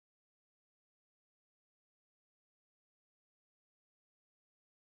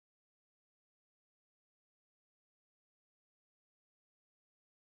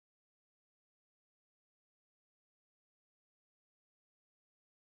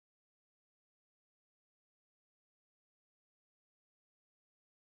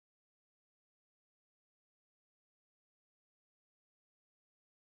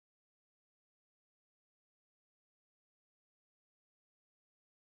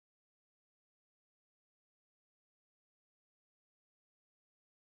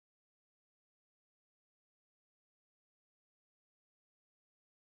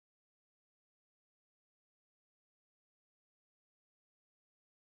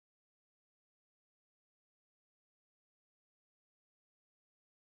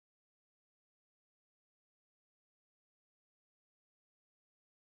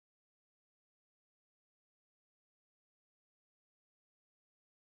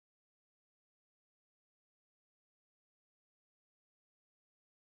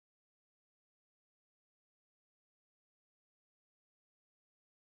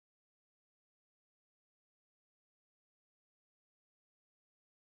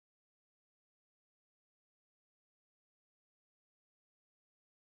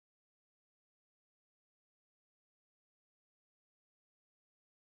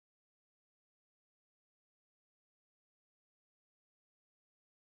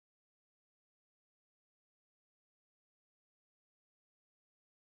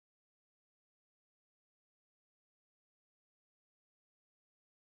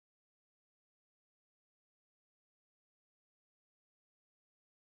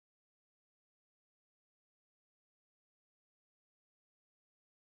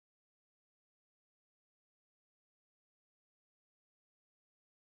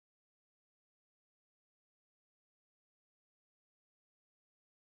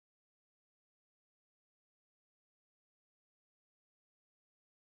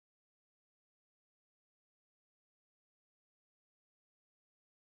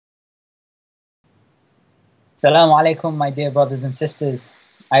Assalamu alaikum, my dear brothers and sisters.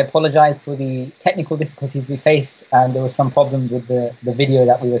 I apologize for the technical difficulties we faced. There was some problems with the video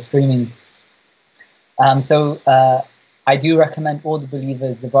that we were streaming. I do recommend all the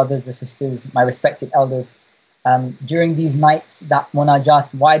believers, the brothers, the sisters, my respected elders, during these nights, that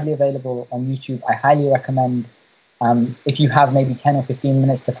munajat widely available on YouTube. I highly recommend, if you have maybe 10 or 15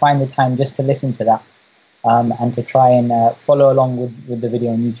 minutes, to find the time just to listen to that and to try and follow along with the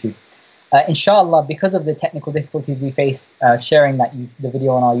video on YouTube. Inshallah, because of the technical difficulties we faced sharing the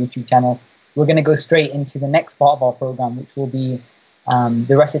video on our YouTube channel, we're going to go straight into the next part of our program, which will be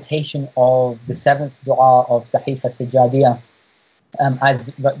the recitation of the 7th dua of Sahifa Sajjadiyah, as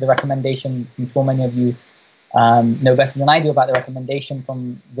the recommendation from so many of you know better than I do about the recommendation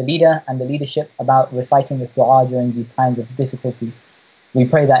from the leader and the leadership about reciting this dua during these times of difficulty. We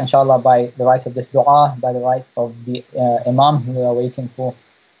pray that inshallah, by the right of this dua, by the right of the Imam who we are waiting for,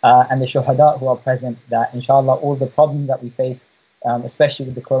 and the shuhada who are present, that inshallah all the problems that we face, especially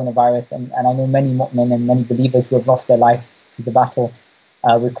with the coronavirus, and I know many mu'min and many believers who have lost their lives to the battle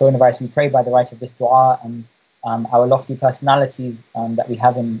with coronavirus, we pray by the right of this dua and our lofty personalities that we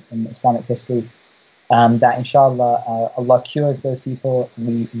have in Islamic history, that inshallah Allah cures those people,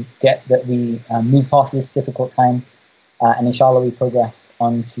 we move past this difficult time, and inshallah we progress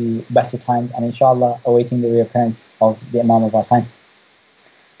on to better times, and inshallah awaiting the reappearance of the Imam of our time.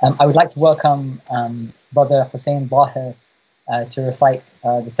 I would like to welcome Brother Hussein Bahir to recite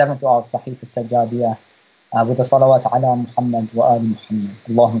the 7th dua of Sahifa Sajjadiyah with the salawat ala Muhammad wa ali Muhammad.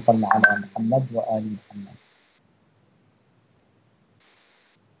 Allahumma salli ala Muhammad wa ali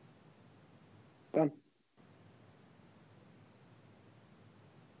Muhammad.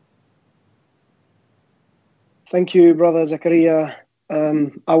 Thank you, Brother Zakaria.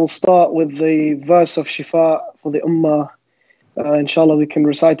 I will start with the verse of Shifa for the Ummah. Inshallah, we can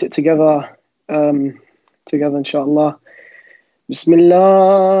recite it together, inshallah.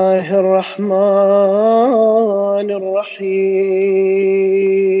 Bismillahir Rahmanir Rahim.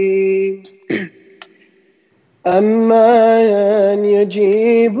 أمن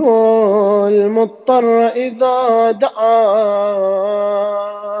يجيب المضطر إذا دعاه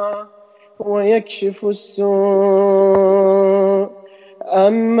ويكشف السوء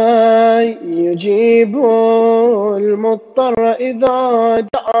أما يجيب المضطر إذا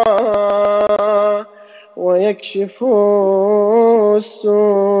دعاه ويكشف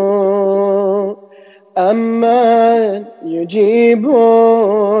السوء أما يجيب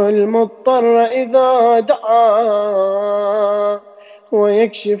المضطر إذا دعاه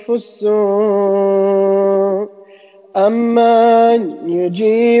ويكشف السوء أما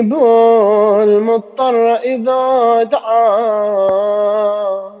يجيب المضطر إذا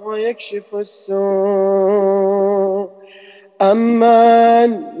دعاه ويكشف السوء أما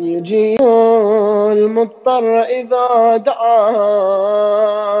يجيب المضطر إذا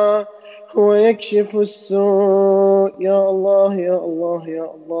دعاه ويكشف السوء. يا الله يا الله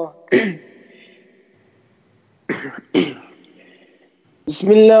يا الله.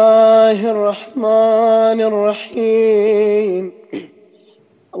 بسم الله الرحمن الرحيم.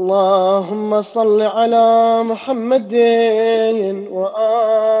 اللهم صل على محمد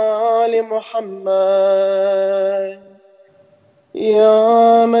وآل محمد.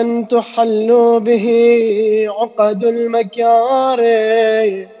 يا من تحل به عقد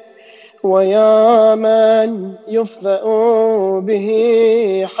المكاره ويا من يفضأ به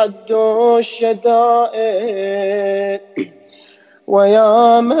حد الشدائد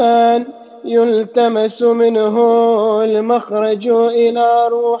ويا من يلتمس منه المخرج إلى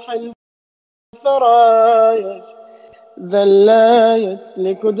روح الفرائج ذليت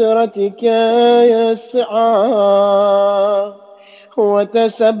لقدرتك السعى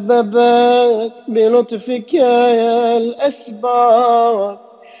وتسببت بلطفك الأسباب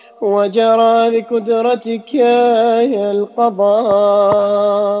وجرى بقدرتك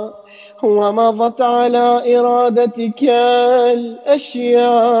القضاء ومضت على إرادتك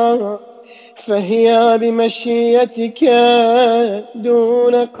الأشياء فهي بمشيتك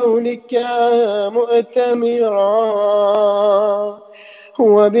دون قولك مؤتمرا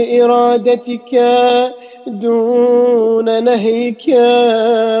وبإرادتك دون نهيك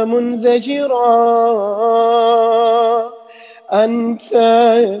منزجرا. أنت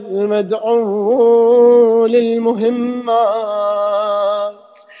المدعو للمهمات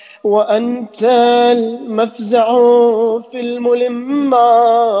وأنت المفزع في الملمات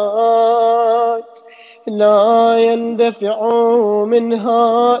لا يندفع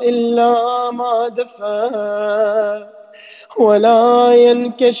منها إلا ما دفع ولا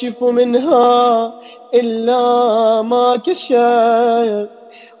ينكشف منها إلا ما كشف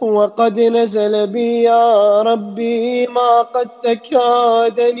وقد نزل بي يا ربي ما قد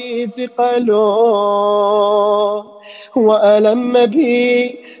تكادني ثقله، وألم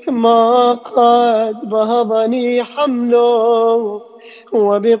بي ما قد بهضني حمله،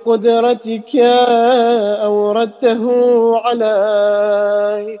 وبقدرتك أوردته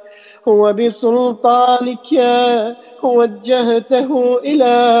علي، وبسلطانك وجهته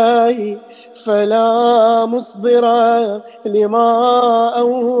إلي، فلا مصدر لما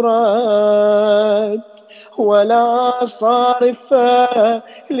أورد، ولا صارف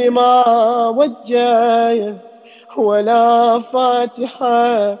لما وجهت، ولا فاتح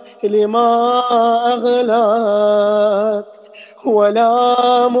لما أغلقت، ولا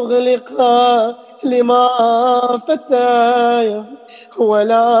مغلق لما فتحت،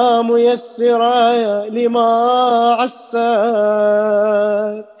 ولا ميسر لما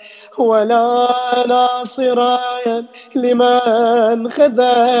عسر، ولا ناصر لمن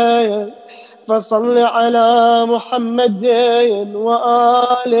خذل. فصل على محمد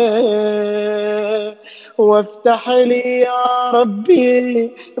وآله، وافتح لي يا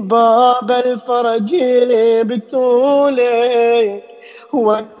ربي باب الفرج بطوله،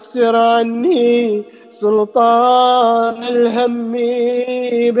 واكسر عني سلطان الهم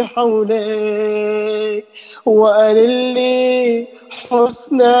بحولك، وأللي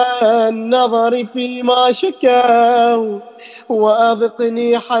حسن النظر فيما شكوت،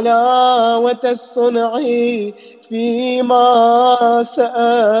 وأذقني حلاوة الصنع فيما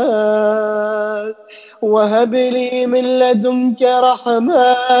سألت، وهب لي من لدنك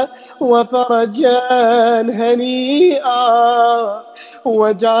رحمة وفرجا هنيئا،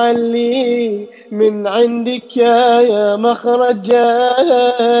 واجعل لي من عندك يا مخرجا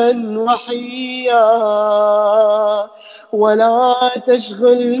وحيا، ولا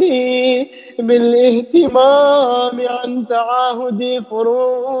تشغلني بالاهتمام عن تعاهد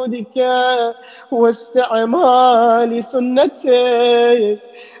فروضك واستعمال سنتك،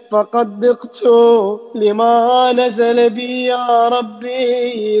 فقد ضقت لما نزل بي يا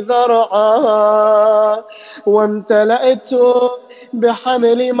ربي ذرعا، وامتلأت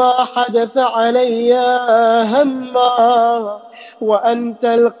بحمل ما حدث علي هما، وأنت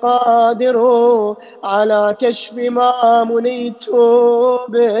القادر على كشف ما منيت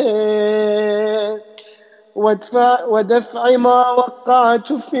به، ودفع ما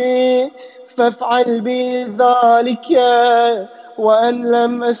وقعت فيه، فافعل بي ذلك، وأن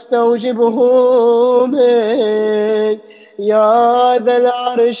لم أستوجبه منك يا ذا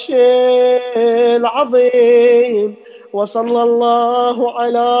العرش العظيم. وصلى الله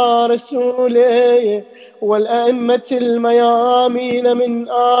على رسوله والأئمة الميامين من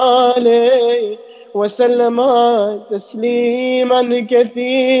آله، وسلم تسليما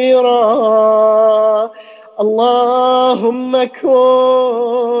كثيرا. اللهم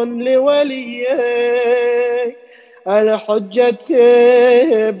كن لوليك الحجة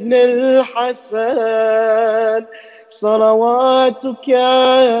ابن الحسن صلواتك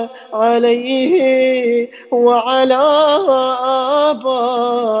عليه وعلى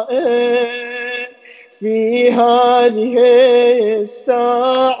آبائه في هذه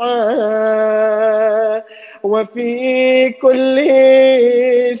الساعة وفي كل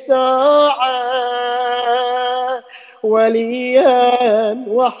ساعة، وليا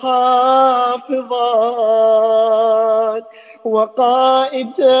وحافظا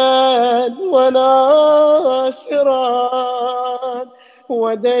وقائدا وناصرا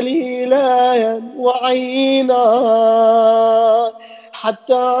ودليلا وعينا،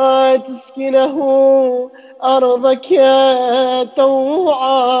 حتى تسكنه أرضك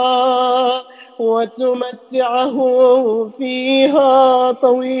طوعا وتمتعه فيها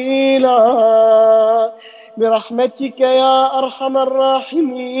طويلا برحمتك يا أرحم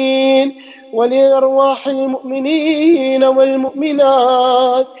الراحمين. ولأرواح المؤمنين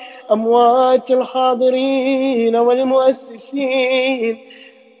والمؤمنات أموات الحاضرين والمؤسسين،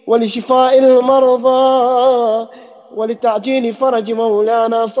 ولشفاء المرضى، ولتعجيل فرج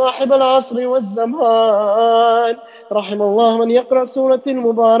مولانا صاحب العصر والزمان. رحم الله من يقرأ سورة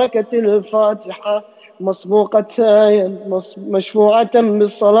المباركة الفاتحة مسبوقة مشفوعة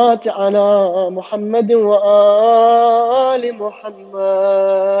بالصلاة على محمد وآل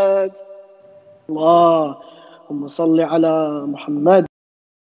محمد. اللهم صل على محمد.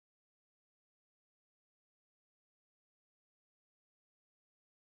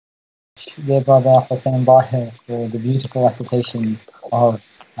 Dear brother Hussein Bahir, for the beautiful recitation of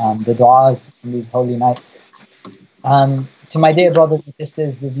the du'as in these holy nights. To my dear brothers and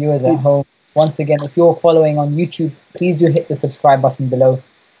sisters, the viewers at home, once again, if you're following on YouTube, please do hit the subscribe button below.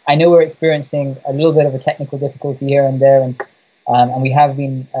 I know we're experiencing a little bit of a technical difficulty here and there, and And we have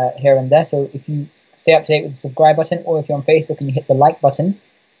been here and there. So if you stay up to date with the subscribe button, or if you're on Facebook and you hit the like button,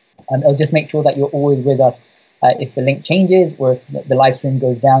 it'll just make sure that you're always with us. If the link changes or if the live stream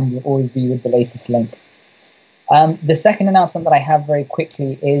goes down, you'll always be with the latest link. The second announcement that I have very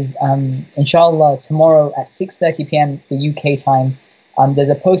quickly is, inshallah, tomorrow at 6:30 p.m. the UK time, there's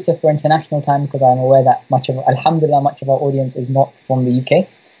a poster for international time, because I'm aware that alhamdulillah, much of our audience is not from the UK.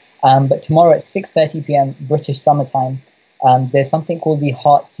 But tomorrow at 6:30 p.m. British summertime, there's something called the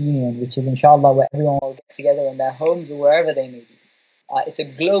Hearts Union, which is inshallah where everyone will get together in their homes or wherever they may be. It's a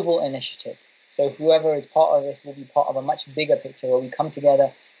global initiative. So whoever is part of this will be part of a much bigger picture where we come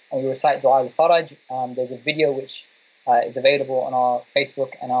together and we recite Dua al-Faraj. There's a video which is available on our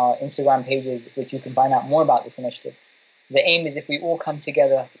Facebook and our Instagram pages, which you can find out more about this initiative. The aim is if we all come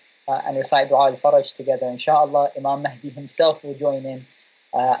together and recite Dua al-Faraj together, inshallah, Imam Mahdi himself will join in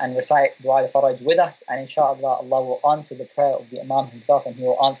and recite Dua al-Faraj with us, and inshallah, Allah will answer the prayer of the Imam himself, and he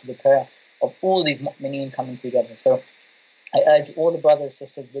will answer the prayer of all these mu'mineen coming together. So I urge all the brothers,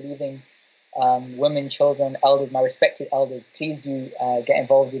 sisters, believing women, children, elders, my respected elders, please do get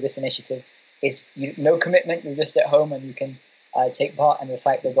involved with this initiative. It's no commitment, you're just at home and you can take part and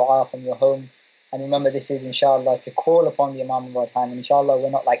recite the dua from your home. And remember, this is inshallah to call upon the Imam of our time. And inshallah, we're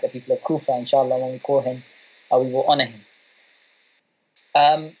not like the people of Kufa. Inshallah, when we call him, we will honor him.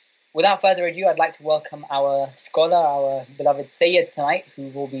 Without further ado, I'd like to welcome our scholar, our beloved Sayyid tonight, who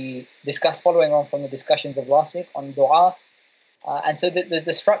will be following on from the discussions of last week on dua. And so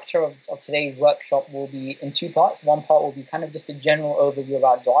the structure of today's workshop will be in two parts. One part will be kind of just a general overview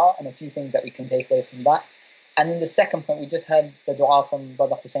about dua and a few things that we can take away from that. And then the second point, we just heard the dua from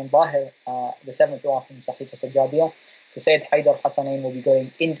Brother Hussein Bahir, the seventh dua from Sahifa Sajjadiyah. So Sayyid Haidar Hassanain will be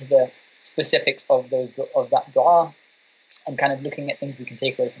going into the specifics of that dua and kind of looking at things we can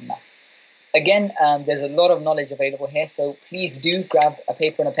take away from that. Again, there's a lot of knowledge available here, so please do grab a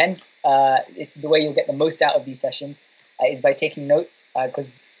paper and a pen. It's the way you'll get the most out of these sessions. Is by taking notes,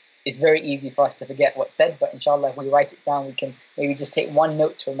 because it's very easy for us to forget what's said, but inshallah if we write it down, we can maybe just take one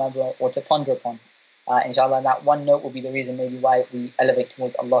note to remember or to ponder upon. Inshallah, that one note will be the reason maybe why we elevate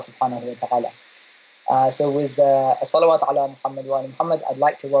towards Allah subhanahu wa ta'ala. So with a salawat ala Muhammad wa ala Muhammad, I'd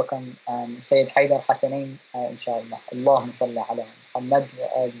like to welcome Sayyid Haidar Hassanain, inshallah. Allahumma salli ala Muhammad wa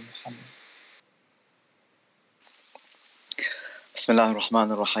ala Muhammad. Bismillah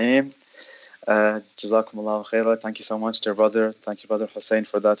ar-Rahman ar-Rahim. Jazakumullah khairah. Thank you so much, dear brother. Thank you, Brother Hussein,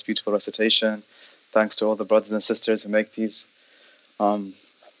 for that beautiful recitation. Thanks to all the brothers and sisters who make these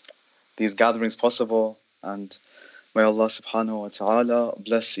gatherings possible. And may Allah subhanahu wa ta'ala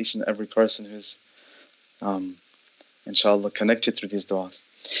bless each and every person who's inshallah connected through these du'as.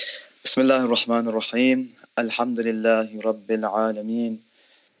 Bismillah ar-Rahman ar-Rahim. Alhamdulillahi Rabbil Alameen.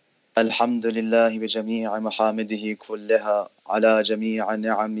 الحمد لله بجميع محامده كلها على جميع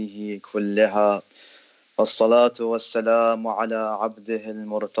نعمه كلها والصلاة والسلام على عبده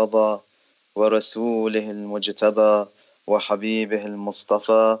المرتضى ورسوله المجتبى وحبيبه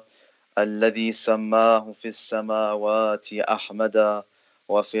المصطفى الذي سماه في السماوات أحمدا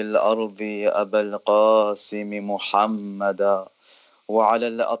وفي الأرض أبا القاسم محمدا وعلى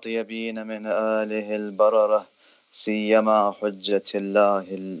الأطيبين من آله البررة سيما حجة الله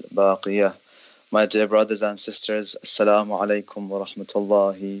الباقية. My dear brothers and sisters, Assalamu alaikum wa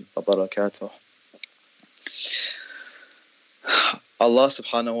rahmatullahi wa barakatuh. Allah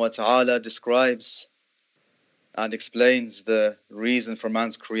subhanahu wa ta'ala describes and explains the reason for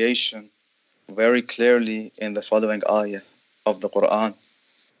man's creation very clearly in the following ayah of the Quran.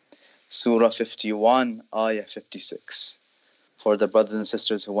 Surah 51, ayah 56. For the brothers and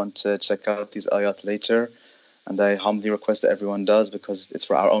sisters who want to check out these ayat later, and I humbly request that everyone does because it's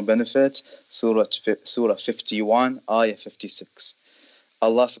for our own benefit. Surah 51, ayah 56.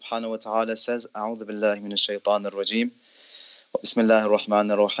 Allah subhanahu wa ta'ala says, أعوذ بالله من الشيطان الرجيم بسم الله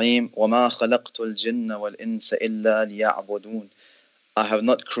الرحمن الرحيم وما خلقت الجن والإنس إلا ليعبدون. I have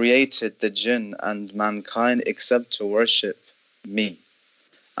not created the jinn and mankind except to worship me.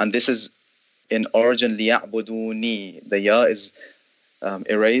 And this is in origin ليعبدوني. The ya is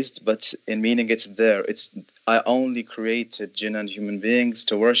erased, but in meaning it's there. It's I only created jinn and human beings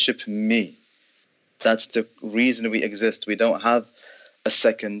to worship me. That's the reason we exist. We don't have a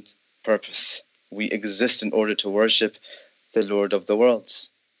second purpose. We exist in order to worship the Lord of the worlds.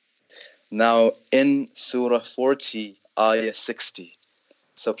 Now in Surah 40, ayah 60.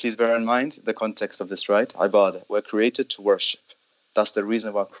 So please bear in mind the context of this, right? Ibadah. We're created to worship. That's the reason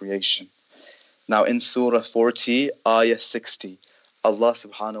of our creation. Now in Surah 40, ayah 60. Allah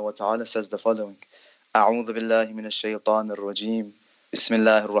subhanahu wa ta'ala says the following. أعوذ بالله من الشيطان الرجيم بسم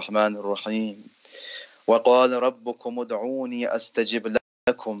الله الرحمن الرحيم وَقَالَ رَبُّكُمُ ادْعُونِي أَسْتَجِبْ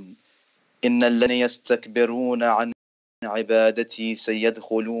لَكُمْ إِنَّ الَّذِينَ يَسْتَكْبِرُونَ عَنْ عِبَادَتِي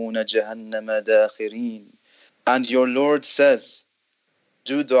سَيَدْخُلُونَ جَهَنَّمَ دَاخِرِينَ. And your Lord says,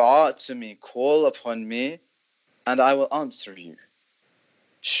 do dua to me, call upon me, and I will answer you.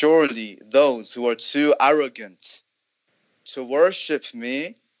 Surely those who are too arrogant to worship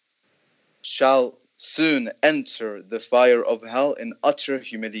me shall soon enter the fire of hell in utter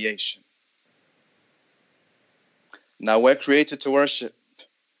humiliation. Now we're created to worship.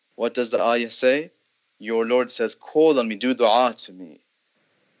 What does the ayah say? Your Lord says, call on me, do dua to me.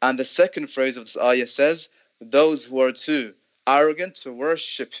 And the second phrase of this ayah says, those who are too arrogant to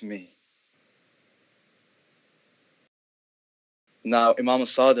worship me. Now Imam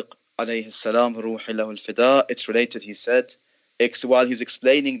al-Sadiq alayhi salam, ruhi lahu al-fida, it's related, he said, while he's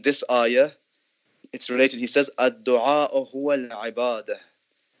explaining this ayah, it's related, he says, ad-du'a huwa al-ibadah.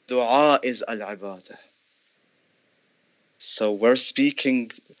 Dua is al-ibadah. So we're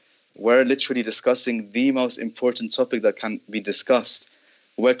literally discussing the most important topic that can be discussed.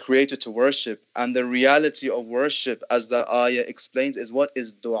 We're created to worship, and the reality of worship, as the ayah explains, is what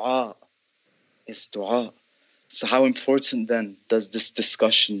is dua. Is dua. So how important then does this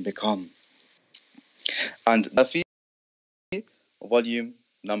discussion become? And Nafi, volume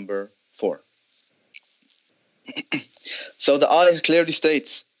number 4. So the ayah clearly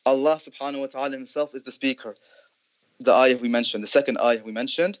states, Allah subhanahu wa ta'ala himself is the speaker. The ayah we mentioned, the second ayah we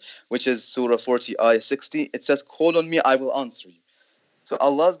mentioned, which is Surah 40, ayah 60, it says, call on me, I will answer you. So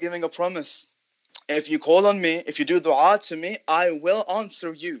Allah is giving a promise. If you call on me, if you do dua to me, I will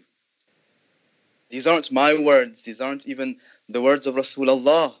answer you. These aren't my words. These aren't even the words of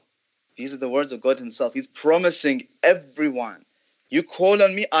Rasulullah. These are the words of God himself. He's promising everyone, you call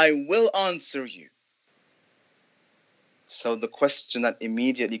on me, I will answer you. So the question that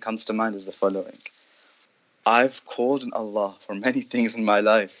immediately comes to mind is the following. I've called on Allah for many things in my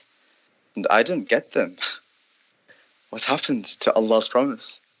life, and I didn't get them. What happened to Allah's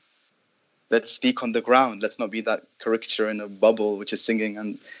promise? Let's speak on the ground. Let's not be that caricature in a bubble which is singing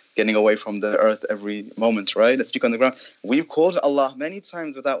and getting away from the earth every moment, right? Let's speak on the ground. We've called on Allah many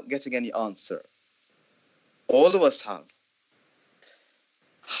times without getting any answer. All of us have.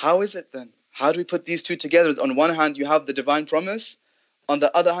 How is it then? How do we put these two together? On one hand, you have the divine promise. On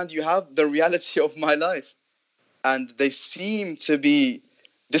the other hand, you have the reality of my life. And they seem to be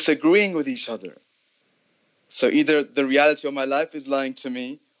disagreeing with each other. So either the reality of my life is lying to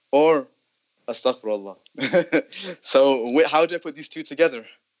me, or astaghfirullah. So how do I put these two together?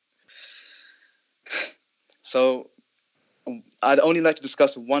 So I'd only like to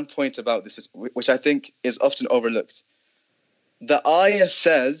discuss one point about this, which I think is often overlooked. The ayah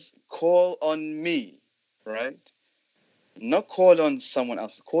says, call on me, right? Not call on someone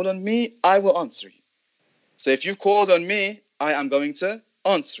else. Call on me, I will answer you. So if you called on me, I am going to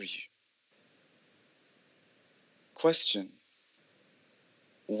answer you. Question.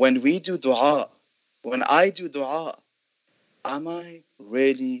 When we do dua, when I do dua, am I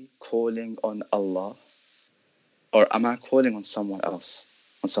really calling on Allah? Or am I calling on someone else,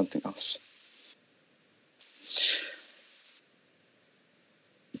 on something else?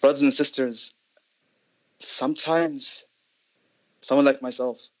 Brothers and sisters, sometimes, someone like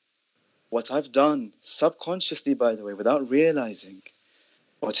myself, what I've done, subconsciously by the way, without realizing,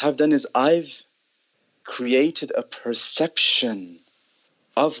 what I've done is I've created a perception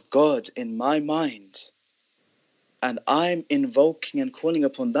of God in my mind, and I'm invoking and calling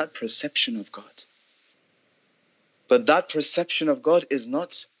upon that perception of God. But that perception of God is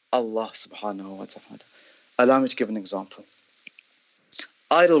not Allah subhanahu wa ta'ala. Allow me to give an example.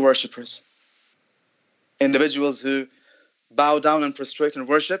 Idol worshippers, individuals who bow down and prostrate and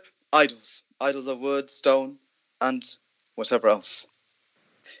worship idols of wood, stone, and whatever else.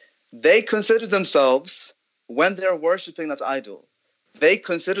 They consider themselves, when they're worshipping that idol, they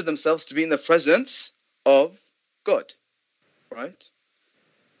consider themselves to be in the presence of God, right?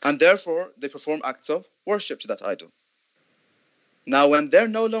 And therefore, they perform acts of worship to that idol. Now, when they're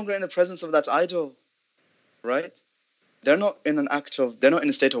no longer in the presence of that idol, right? They're not in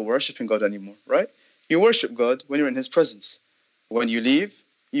a state of worshipping God anymore, right? You worship God when you're in His presence. When you leave,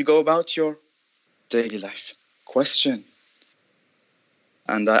 you go about your daily life. Question.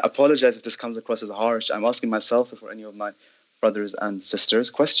 And I apologize if this comes across as harsh. I'm asking myself or for any of my brothers and sisters.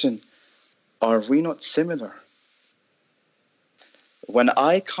 Question. Are we not similar? When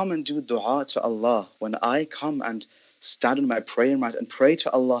I come and do dua to Allah, when I come and stand on my prayer mat and pray to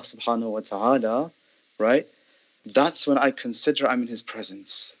Allah subhanahu wa ta'ala, right? That's when I consider I'm in His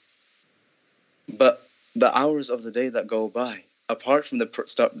presence. But the hours of the day that go by, apart from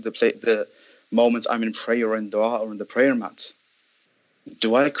the moments I'm in prayer or in dua or in the prayer mat,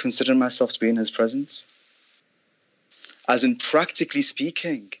 do I consider myself to be in His presence? As in, practically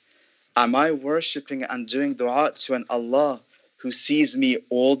speaking, am I worshipping and doing dua to an Allah who sees me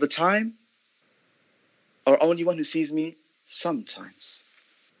all the time, or only one who sees me sometimes?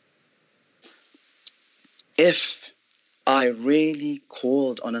 If I really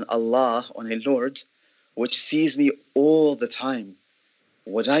called on an Allah, on a Lord, which sees me all the time,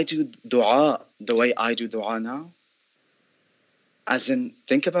 would I do dua the way I do dua now? As in,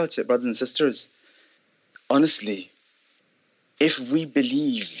 think about it, brothers and sisters. Honestly, if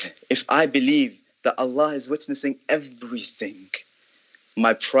I believe that Allah is witnessing everything,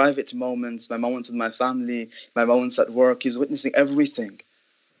 my private moments, my moments with my family, my moments at work, He's witnessing everything,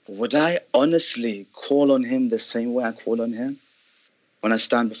 would I honestly call on Him the same way I call on Him when I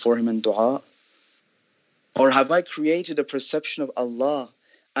stand before Him in dua? Or have I created a perception of Allah,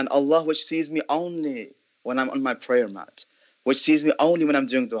 and Allah which sees me only when I'm on my prayer mat, which sees me only when I'm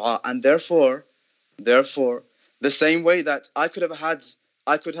doing dua, and therefore, the same way that I could have had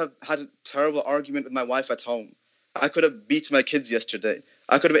a terrible argument with my wife at home. I could have beat my kids yesterday.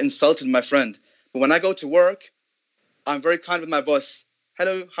 I could have insulted my friend. But when I go to work, I'm very kind with my boss.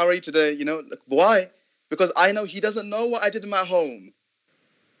 Hello, how are you today? Why? Because I know he doesn't know what I did in my home.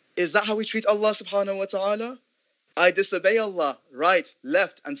 Is that how we treat Allah subhanahu wa ta'ala? I disobey Allah, right,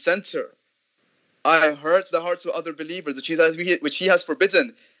 left, and center. I hurt the hearts of other believers, which He has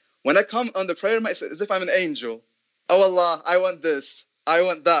forbidden. When I come on the prayer mat, it's as if I'm an angel. Oh Allah, I want this, I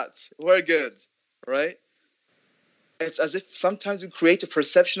want that. We're good, right? It's as if sometimes we create a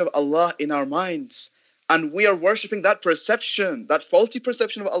perception of Allah in our minds, and we are worshipping that perception, that faulty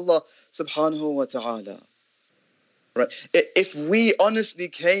perception of Allah subhanahu wa ta'ala. Right? If we honestly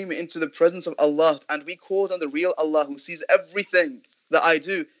came into the presence of Allah and we called on the real Allah who sees everything that I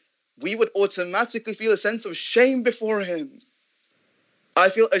do, we would automatically feel a sense of shame before Him. I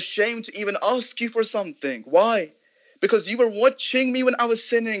feel ashamed to even ask you for something. Why? Because you were watching me when I was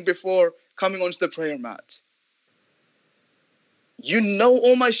sinning before coming onto the prayer mat. You know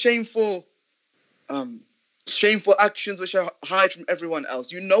all my shameful actions which I hide from everyone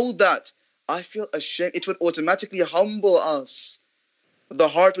else. You know that. I feel ashamed. It would automatically humble us. The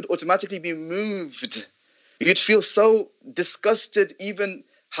heart would automatically be moved. You'd feel so disgusted even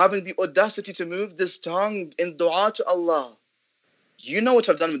having the audacity to move this tongue in dua to Allah. You know what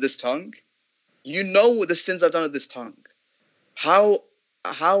I've done with this tongue. You know the sins I've done with this tongue. How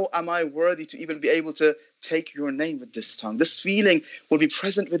am I worthy to even be able to take your name with this tongue? This feeling will be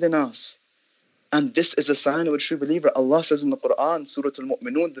present within us. And this is a sign of a true believer. Allah says in the Quran, Surah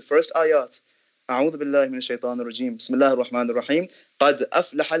Al-Mu'minun, the first ayat, أعوذ بالله من الشيطان الرجيم بسم الله الرحمن الرحيم قد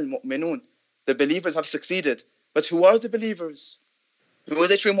أفلح المؤمنون. The believers have succeeded. But who are the believers? Who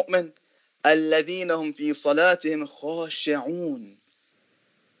is a true mu'min? الذين هم في صلاتهم خاشعون.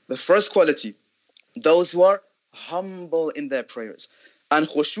 The first quality, those who are humble in their prayers. And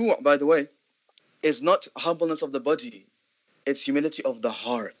khushu', by the way, is not humbleness of the body. It's humility of the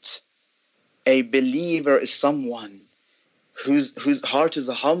heart. A believer is someone whose heart is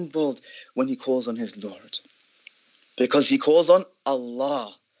humbled when he calls on his Lord. Because he calls on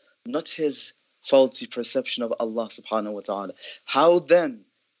Allah, not his faulty perception of Allah subhanahu wa ta'ala. How then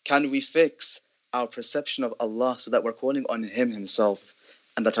can we fix our perception of Allah so that we're calling on Him Himself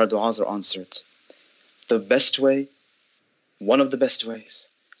and that our du'as are answered? The best way, one of the best ways,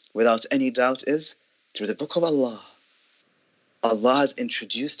 without any doubt, is through the book of Allah. Allah has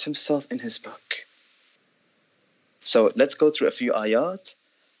introduced Himself in His book. So let's go through a few ayat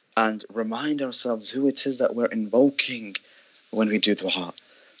and remind ourselves who it is that we're invoking when we do dua.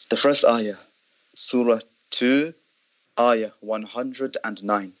 The first ayah, Surah 2, ayah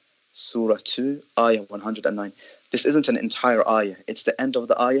 109. Surah 2, ayah 109. This isn't an entire ayah. It's the end of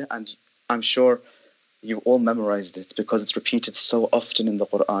the ayah, and I'm sure you all memorized it because it's repeated so often in the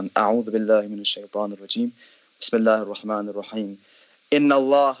Quran. أعوذ بالله من الشيطان الرجيم بسم الله الرحمن الرحيم إن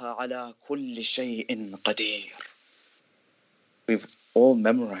الله على كل شيء قدير. We've all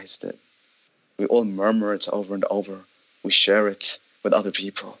memorized it. We all murmur it over and over. We share it with other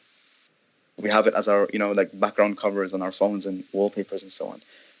people. We have it as our, like background covers on our phones and wallpapers and so on.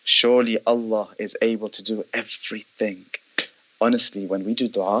 Surely Allah is able to do everything. Honestly, when we do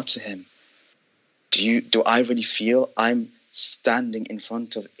dua to Him, do I really feel I'm standing in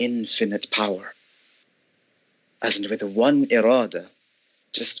front of infinite power? As in with one irada,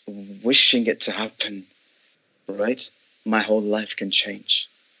 just wishing it to happen, right? My whole life can change.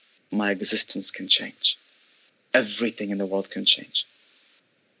 My existence can change. Everything in the world can change.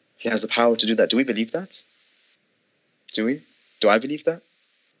 He has the power to do that. Do we believe that? Do we? Do I believe that?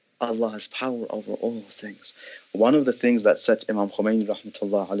 Allah has power over all things. One of the things that set Imam Khomeini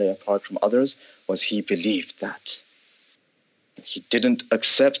rahmatullah alayhi apart from others was he believed that. He didn't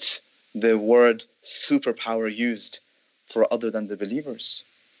accept the word superpower used for other than the believers.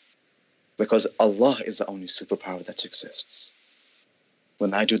 Because Allah is the only superpower that exists.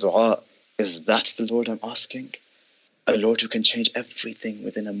 When I do dua, is that the Lord I'm asking? A Lord who can change everything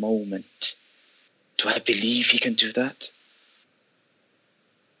within a moment. Do I believe He can do that?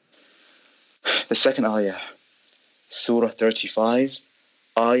 The second ayah, Surah 35,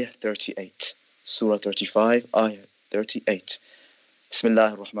 ayah 38. Surah 35, ayah 38.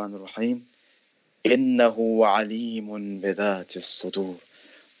 Bismillah ar-Rahman ar-Rahim. إِنَّهُ عَلِيمٌ بِذَاتِ الصُّدُورِ.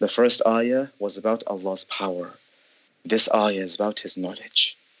 The first ayah was about Allah's power. This ayah is about His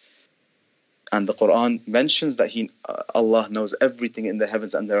knowledge. And the Quran mentions that Allah knows everything in the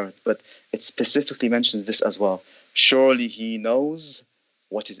heavens and the earth, but it specifically mentions this as well. Surely He knows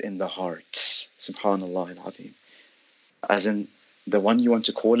what is in the hearts. Subhanallah al-Azim. As in, the one you want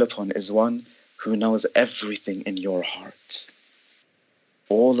to call upon is one who knows everything in your heart.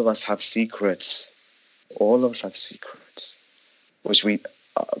 All of us have secrets. All of us have secrets, which we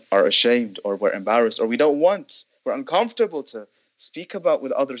are ashamed, or we're embarrassed, or we don't want. We're uncomfortable to speak about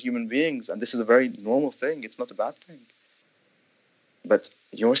with other human beings, and this is a very normal thing. It's not a bad thing. But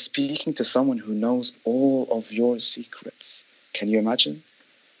you're speaking to someone who knows all of your secrets. Can you imagine?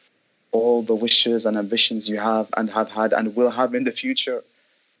 All the wishes and ambitions you have and have had and will have in the future.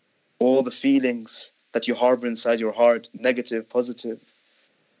 All the feelings that you harbor inside your heart, negative, positive.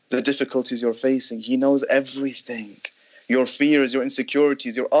 The difficulties you're facing. He knows everything. Your fears, your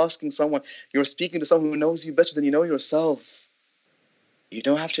insecurities. You're asking someone, you're speaking to someone who knows you better than you know yourself. You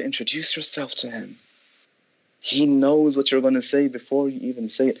don't have to introduce yourself to Him. He knows what you're going to say before you even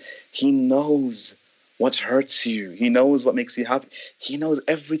say it. He knows what hurts you. He knows what makes you happy. He knows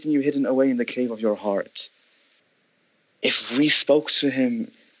everything you've hidden away in the cave of your heart. If we spoke to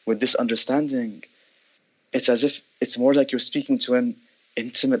Him with this understanding, it's as if it's more like you're speaking to an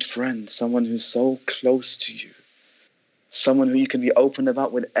intimate friend, someone who's so close to you, someone who you can be open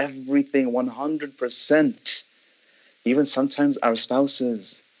about with everything 100%. Even sometimes our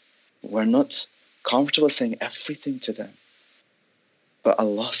spouses, we're not comfortable saying everything to them. But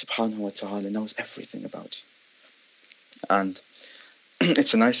Allah subhanahu wa ta'ala knows everything about you. And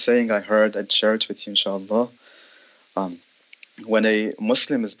it's a nice saying I heard, I'd share it with you inshallah. When a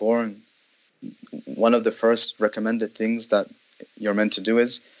Muslim is born, one of the first recommended things that you're meant to do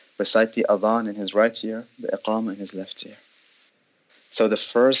is recite the adhan in his right ear, the iqamah in his left ear. So the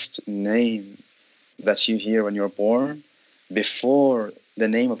first name that you hear when you're born, before the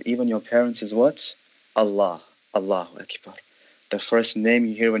name of even your parents, is what? Allah. Allahu Akbar. The first name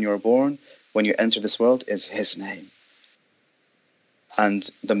you hear when you're born, when you enter this world, is His name. And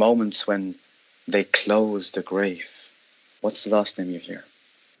the moments when they close the grave, what's the last name you hear?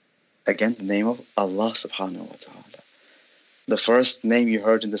 Again, the name of Allah subhanahu wa ta'ala. The first name you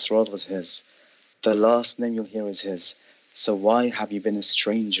heard in this world was His. The last name you'll hear is His. So why have you been a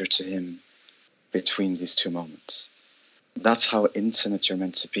stranger to Him between these two moments? That's how intimate you're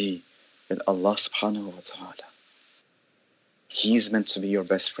meant to be with Allah subhanahu wa ta'ala. He's meant to be your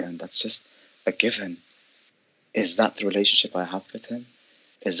best friend. That's just a given. Is that the relationship I have with Him?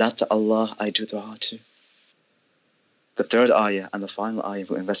 Is that the Allah I do dua to? The third ayah and the final ayah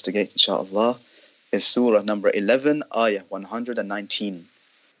we'll investigate inshallah is Surah number 11, ayah 119.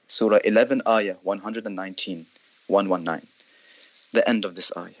 Surah 11, ayah 119. 119. The end of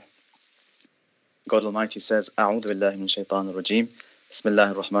this ayah. God Almighty says, أعوذ بالله من الشيطان الرجيم بسم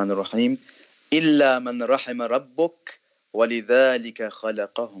الله الرحمن الرحيم إلا من رحم ربك وَلِذَلِكَ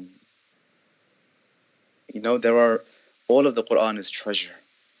خَلَقَهُمْ. You know, all of the Quran is treasure.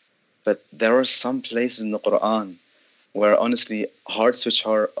 But there are some places in the Quran where honestly, hearts which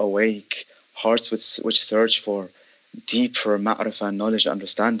are awake, hearts which search for deeper ma'rifah, knowledge,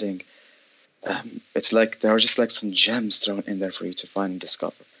 understanding, it's like there are just like some gems thrown in there for you to find and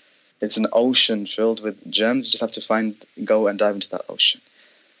discover. It's an ocean filled with gems. You just have to go and dive into that ocean.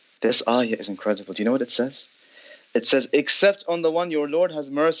 This ayah is incredible. Do you know what it says? It says, except on the one your Lord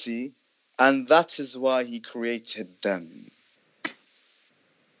has mercy, and that is why He created them.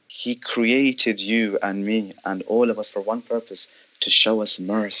 He created you and me and all of us for one purpose, to show us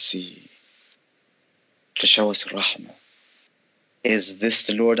mercy, to show us rahmah. Is this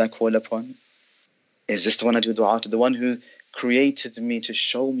the Lord I call upon? Is this the one I do dua to? The one who created me to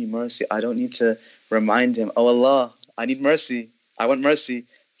show me mercy. I don't need to remind Him, oh Allah, I need mercy. I want mercy.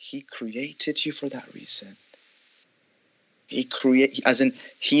 He created you for that reason.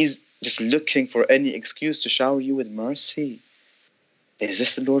 He's just looking for any excuse to shower you with mercy. is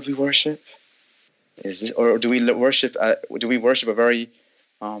this the Lord we worship? Is this, or do we worship a very,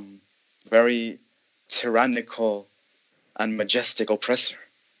 very tyrannical and majestic oppressor?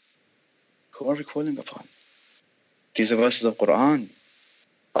 Who are we calling upon? These are verses of Quran.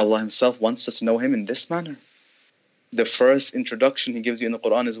 Allah Himself wants us to know Him in this manner. The first introduction He gives you in the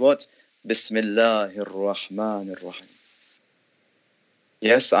Quran is what? Bismillahir Rahmanir Rahim.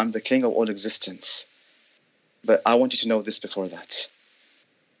 Yes, I'm the King of all existence. But I want you to know this before that.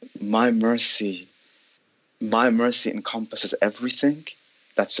 My mercy encompasses everything.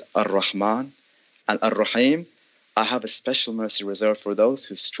 That's Ar-Rahman and Ar-Rahim. I have a special mercy reserved for those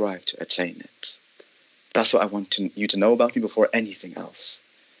who strive to attain it. That's what I want you to know about me before anything else.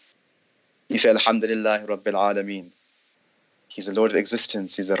 You say, Alhamdulillah Rabbil Alameen. He's the Lord of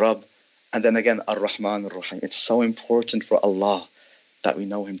existence. He's the Rabb. And then again, Ar-Rahman Ar-Rahim. It's so important for Allah that we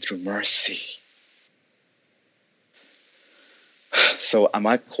know Him through mercy. So am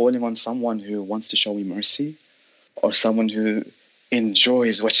I calling on someone who wants to show me mercy? Or someone who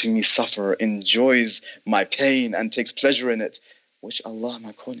enjoys watching me suffer, enjoys my pain and takes pleasure in it? Which Allah am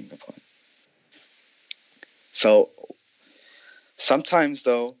I calling upon? So sometimes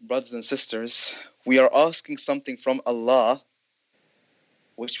though, brothers and sisters, we are asking something from Allah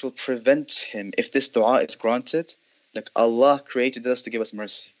which will prevent Him. If this dua is granted, like Allah created us to give us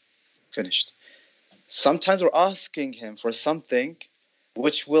mercy. Finished. Sometimes we're asking Him for something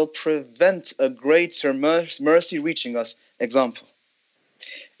which will prevent a greater mercy reaching us. Example,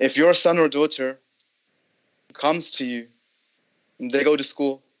 if your son or daughter comes to you, and they go to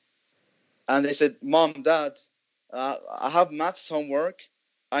school, and they said, Mom, Dad, I have maths homework,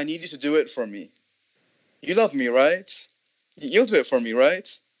 I need you to do it for me. You love me, right? You'll do it for me, right?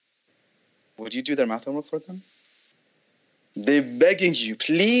 Would you do their math homework for them? They're begging you,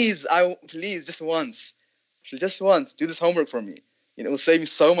 please, just once, do this homework for me. It will save you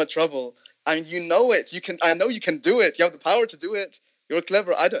so much trouble. I mean, you know it. I know you can do it. You have the power to do it. You're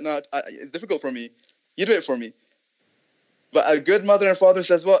clever. I don't know. It's difficult for me. You do it for me. But a good mother and father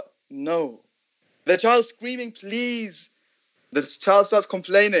says what? No. The child's screaming, please. The child starts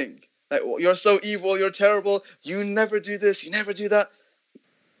complaining. Like, you're so evil. You're terrible. You never do this. You never do that.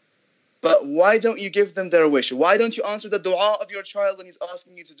 But why don't you give them their wish? Why don't you answer the dua of your child when he's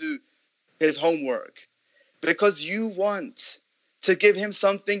asking you to do his homework? Because you want to give him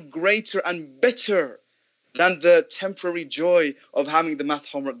something greater and better than the temporary joy of having the math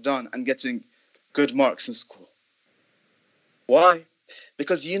homework done and getting good marks in school. Why?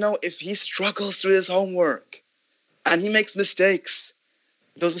 Because you know, if he struggles through his homework and he makes mistakes,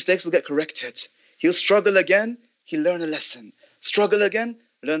 those mistakes will get corrected. He'll struggle again, he'll learn a lesson. Struggle again,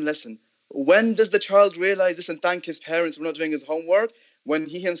 learn a lesson. When does the child realize this and thank his parents for not doing his homework? When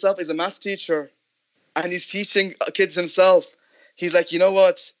he himself is a math teacher and he's teaching kids himself. He's like, you know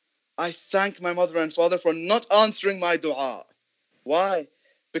what? I thank my mother and father for not answering my dua. Why?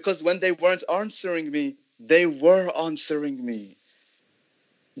 Because when they weren't answering me, they were answering me.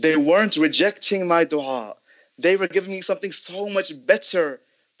 They weren't rejecting my dua. They were giving me something so much better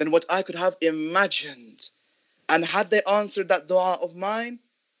than what I could have imagined. And had they answered that dua of mine,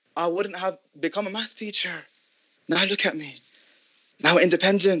 I wouldn't have become a math teacher. Now look at me. Now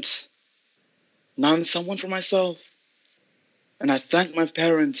independent. Now I'm someone for myself. And I thank my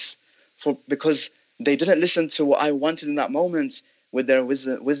parents because they didn't listen to what I wanted in that moment with their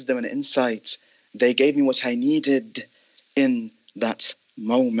wisdom and insight. They gave me what I needed in that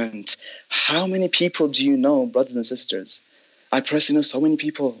moment. How many people do you know, brothers and sisters? I personally know so many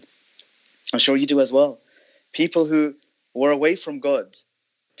people. I'm sure you do as well. People who were away from God.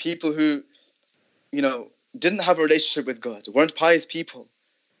 People who, didn't have a relationship with God, weren't pious people.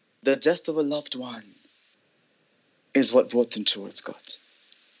 The death of a loved one is what brought them towards God.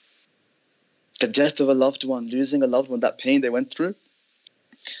 The death of a loved one, losing a loved one, that pain they went through,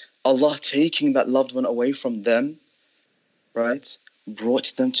 Allah taking that loved one away from them, right, brought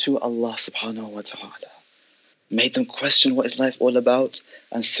them to Allah subhanahu wa ta'ala. Made them question what is life all about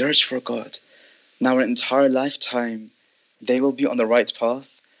and search for God. Now an entire lifetime, they will be on the right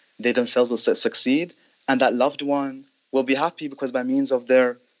path. They themselves will succeed. And that loved one will be happy because by means of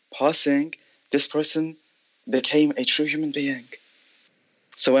their passing, this person became a true human being.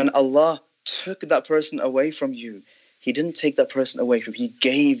 So when Allah took that person away from you, He didn't take that person away from you. He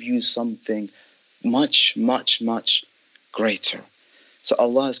gave you something much, much, much greater. So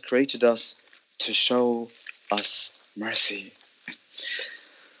Allah has created us to show us mercy.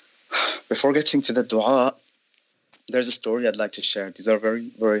 Before getting to the dua, there's a story I'd like to share. These are very,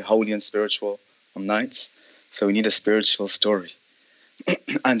 very holy and spiritual nights. So we need a spiritual story.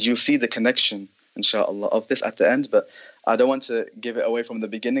 And you'll see the connection, inshallah, of this at the end. But I don't want to give it away from the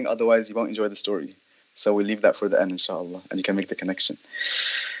beginning, otherwise you won't enjoy the story. So we leave that for the end, inshallah, and you can make the connection.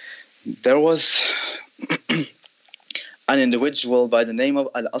 There was an individual by the name of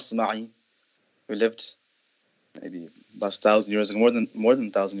Al-Asma'i who lived maybe about 1,000 years ago, more than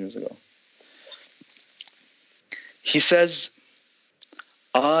 1,000 years ago. He says,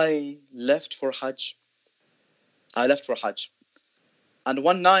 I left for Hajj. And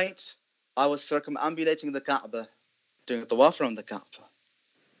one night, I was circumambulating the Kaaba, doing a tawaf around the Kaaba.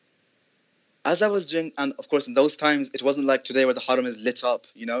 As I was doing, and of course in those times, it wasn't like today where the Haram is lit up.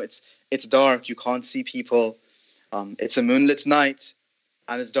 You know, it's dark, you can't see people. It's a moonlit night,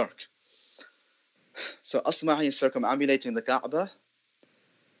 and it's dark. So Asma'i is circumambulating the Kaaba,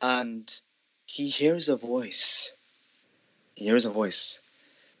 and he hears a voice.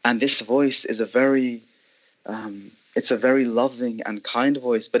 And this voice is a very loving and kind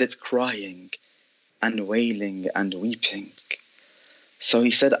voice, but it's crying and wailing and weeping. So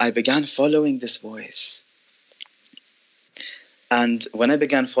he said, I began following this voice. And when I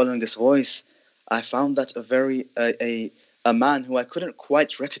began following this voice, I found that a man who I couldn't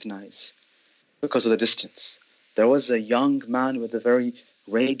quite recognize because of the distance. There was a young man with a very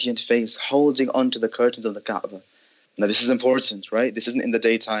radiant face holding onto the curtains of the Kaaba. Now this is important, right? This isn't in the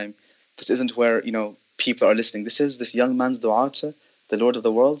daytime. This isn't where, people are listening. This is this young man's du'ata, the Lord of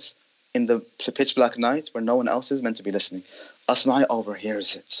the worlds, in the pitch black night where no one else is meant to be listening. Asma'i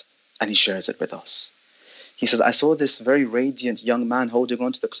overhears it and he shares it with us. He says, I saw this very radiant young man holding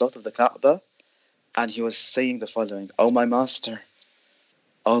onto the cloth of the Kaaba, and he was saying the following, O my master,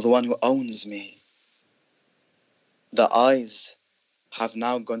 O the one who owns me, the eyes have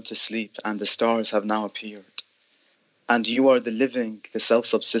now gone to sleep and the stars have now appeared. And you are the living, the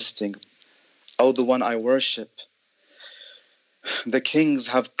self-subsisting, O the one I worship. The kings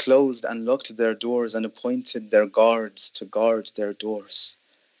have closed and locked their doors and appointed their guards to guard their doors.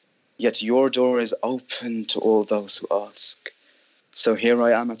 Yet your door is open to all those who ask. So here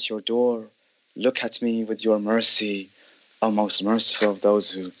I am at your door. Look at me with your mercy, O most merciful of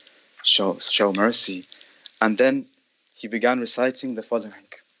those who show mercy. And then he began reciting the following.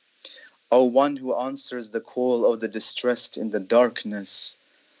 O one who answers the call of the distressed in the darkness.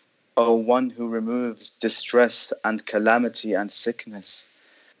 O one who removes distress and calamity and sickness.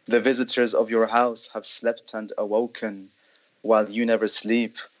 The visitors of your house have slept and awoken, while you never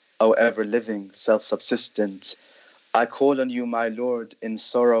sleep, O ever-living, self-subsistent. I call on you, my Lord, in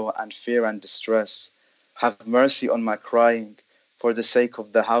sorrow and fear and distress. Have mercy on my crying, for the sake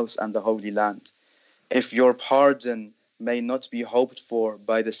of the house and the Holy Land. If your pardon may not be hoped for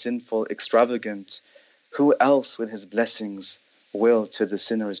by the sinful extravagant, who else with his blessings will to the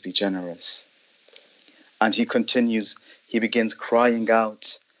sinners be generous? And he continues, he begins crying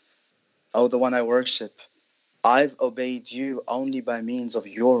out, O the one I worship, I've obeyed you only by means of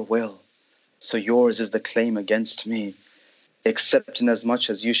your will, so yours is the claim against me, except in as much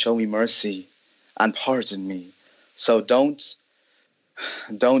as you show me mercy and pardon me. So don't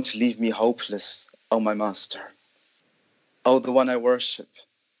leave me hopeless, O my master. O the one I worship,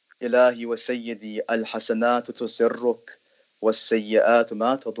 Ilahi wa Sayyidi, al-hasanatu tusirruk, was-sayyi'atu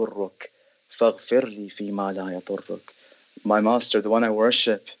ma tadurruk, faghfir li fi ma la yadurruk. My master, the one I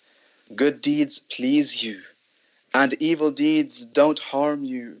worship, good deeds please you, and evil deeds don't harm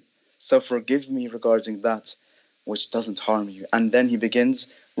you. So forgive me regarding that which doesn't harm you. And then he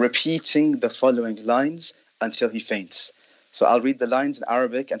begins repeating the following lines until he faints. So I'll read the lines in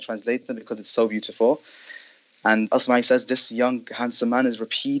Arabic and translate them because it's so beautiful. And Asma'i says this young handsome man is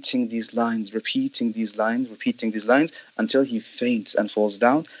repeating these lines until he faints and falls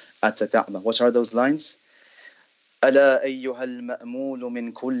down at the Kaaba. What are those lines? ألا أيها المأمول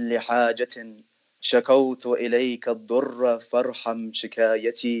من كل حاجة شكوت إليك الضر فارحم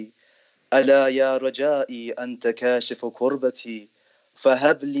شكايتي ألا يا رجائي أنت كاشف كربتي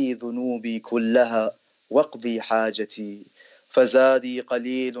فهب لي ذنوبي كلها واقضي حاجتي فزادي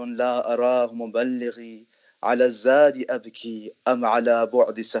قليل لا أراه مبلغي على الزاد أبكي أم على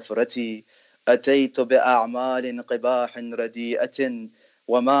بعد سفرتي أتيت بأعمال قباح رديئة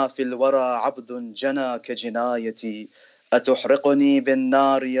وما في الورى عبد جنى كجنايتي أتحرقني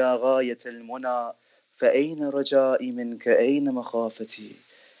بالنار يا غاية المنى فأين رجائي منك أين مخافتي.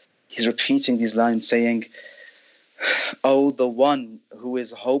 He's repeating these lines saying, O the one who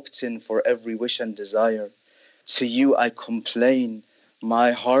is hoped in for every wish and desire, to you I complain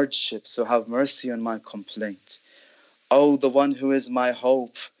my hardship, so have mercy on my complaint. O the one who is my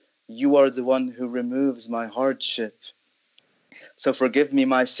hope, you are the one who removes my hardship. So forgive me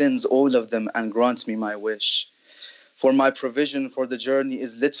my sins, all of them, and grant me my wish. For my provision for the journey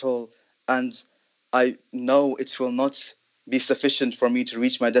is little, and I know it will not be sufficient for me to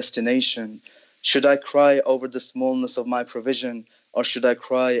reach my destination. Should I cry over the smallness of my provision, or should I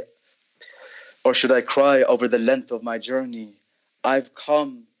cry over the length of my journey? I've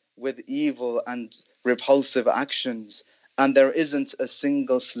come with evil and repulsive actions, and there isn't a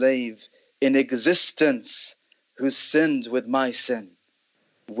single slave in existence who's sinned with my sin.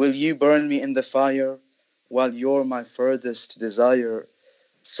 Will you burn me in the fire while you're my furthest desire?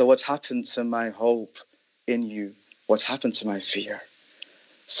 So what happened to my hope in you? What happened to my fear?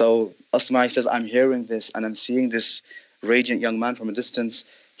 So Asma'i says, I'm hearing this and I'm seeing this radiant young man from a distance.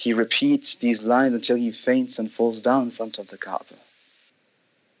 He repeats these lines until he faints and falls down in front of the Kaaba.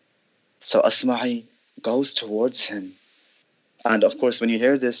 So Asma'i goes towards him. And of course, when I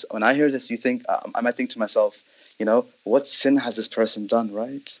hear this, you think, I might think to myself, what sin has this person done,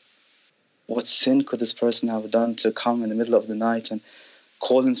 right? What sin could this person have done to come in the middle of the night and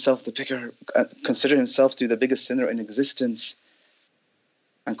call himself consider himself to be the biggest sinner in existence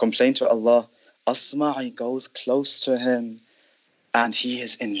and complain to Allah? Asma'i goes close to him and he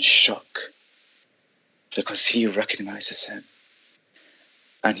is in shock because he recognizes him.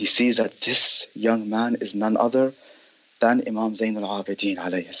 And he sees that this young man is none other than Imam Zayn al-Abidin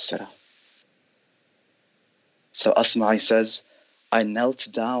alayhi salam. So Asma'i says, I knelt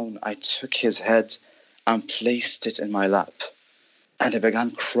down, I took his head and placed it in my lap. And I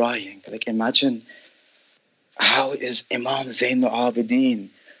began crying. Like, imagine, how is Imam Zayn al-Abidin?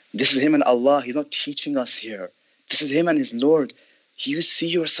 This is him and Allah. He's not teaching us here. This is him and his Lord. You see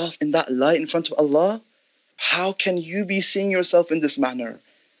yourself in that light in front of Allah? How can you be seeing yourself in this manner?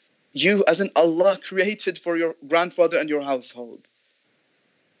 You, as in Allah, created for your grandfather and your household.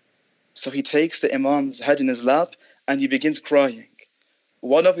 So he takes the Imam's head in his lap and he begins crying.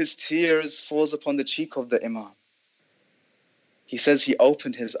 One of his tears falls upon the cheek of the Imam. He says he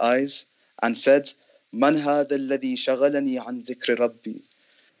opened his eyes and said, Man hada alladhi shaghalani an dhikri rabbi?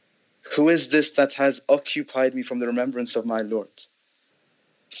 Who is this that has occupied me from the remembrance of my Lord?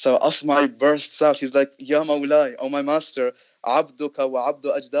 So Asma'i bursts out. He's like, Ya Mawlai, O my master, Abduka wa abdu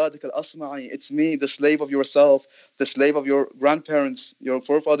ajdadika al-Asma'i. It's me, the slave of yourself, the slave of your grandparents, your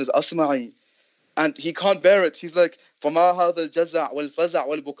forefathers, Asma'i. And he can't bear it. He's like, فَمَا هَذَا الْجَزَعْ وَالْفَزَعْ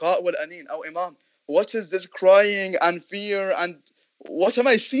وَالْبُكَاء وَالْأَنِينَ. Oh Imam, what is this crying and fear and what am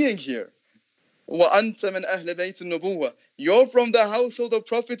I seeing here? وَأَنْتَ مِنْ أَهْلِ بَيْتِ النُّبُوَّةِ. You're from the household of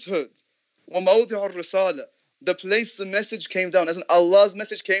prophethood. وَمَوْضِعُ الرِّسَالَةِ. The place the message came down, as in Allah's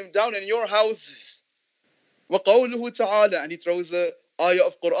message came down in your houses. وَقَوْلُهُ تَعَالَى. And he throws a ayah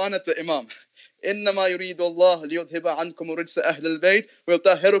of Quran at the Imam. إِنَّمَا يُرِيدُ اللَّهُ لِيُذْهِبَ عَنْكُمُ رِجْسَ أَهْلِ الْبَيْتِ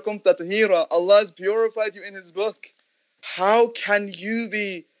وَيُطَهِّرَكُمْ تَطْهِيرًا. Allah has purified you in His book. How can you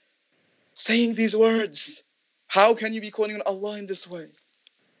be saying these words? How can you be calling on Allah in this way?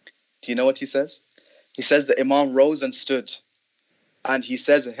 Do you know what he says? He says the Imam rose and stood. And he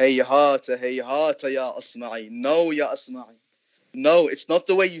says, Hayhata ya Asma'i. No, ya Asma'i. No, it's not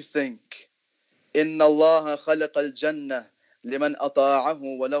the way you think. Inna Allah khalaqa al-jannah liman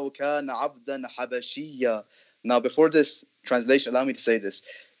ata'ahu walau kana abdan habashiyya. Now, before this translation, allow me to say this.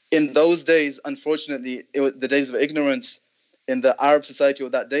 In those days, unfortunately, it was the days of ignorance in the Arab society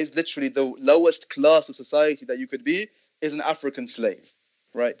of that days. Literally, the lowest class of society that you could be is an African slave,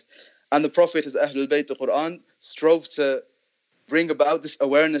 right? And the Prophet, as Ahlul Bayt, the Quran, strove to bring about this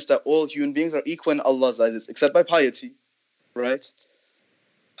awareness that all human beings are equal in Allah's eyes, except by piety, right?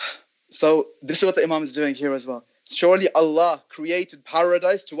 So this is what the Imam is doing here as well. Surely Allah created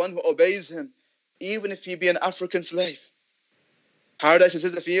paradise to one who obeys Him, even if he be an African slave. Paradise is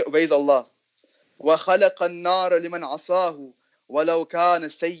his if he obeys Allah. وَخَلَقَ النَّارَ لِمَنْ عَصَاهُ وَلَوْ كَانَ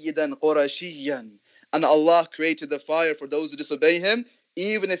سَيِّدًا قُرَشِيًّا. And Allah created the fire for those who disobey Him,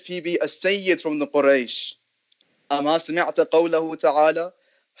 even if he be a Sayyid from the Quraysh. أَمَا سَمِعْتَ قَوْلَهُ تَعَالَى.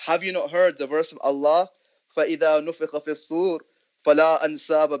 Have you not heard the verse of Allah? فَإِذَا نُفِخَ فِي الصُّورِ فَلَا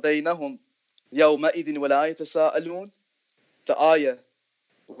أَنْسَابَ بَيْنَهُمْ يَوْمَئِذٍ وَلَا يَتَسَاءَلُونَ. The ayah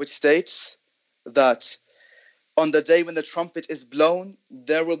which states that on the day when the trumpet is blown,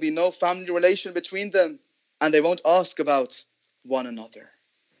 there will be no family relation between them and they won't ask about one another.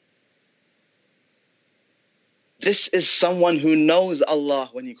 This is someone who knows Allah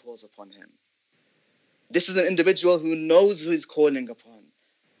when he calls upon Him. This is an individual who knows who he's calling upon.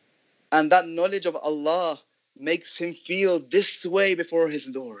 And that knowledge of Allah makes him feel this way before his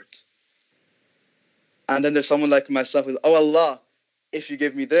Lord. And then there's someone like myself who's, oh Allah, if you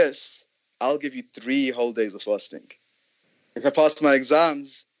give me this, I'll give you 3 whole days of fasting. If I pass my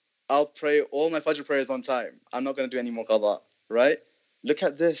exams, I'll pray all my Fajr prayers on time. I'm not going to do any more qada, right? Look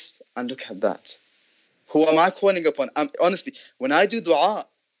at this and look at that. Who am I calling upon? Honestly, when I do dua,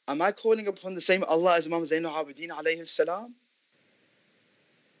 Am I calling upon the same Allah as Imam Zainul Abidin alayhi salam?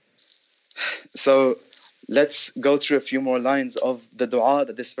 So let's go through a few more lines of the dua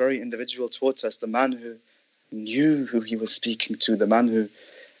that this very individual taught us, the man who knew who he was speaking to, the man who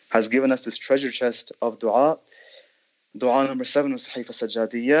has given us this treasure chest of dua. Dua number 7 was Sahifa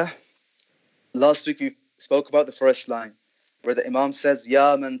Sajjadiyah. Last week we spoke about the first line, where the Imam says,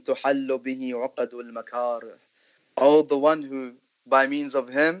 Ya man tuhallu bihi uqadul makar. Oh, the one who, by means of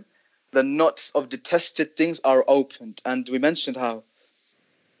him, the knots of detested things are opened. And we mentioned how,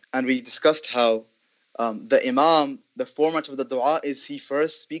 and we discussed how the Imam, the format of the dua is he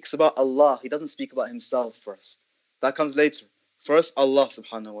first speaks about Allah. He doesn't speak about himself first. That comes later. First, Allah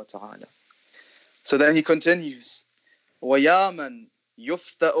subhanahu wa ta'ala. So then he continues, وَيَا مَنْ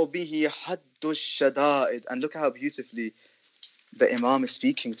يُفْتَأُ بِهِ حَدُّ الشَّدَائِدِ. And look how beautifully the Imam is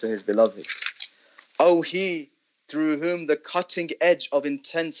speaking to his beloved. Oh, he through whom the cutting edge of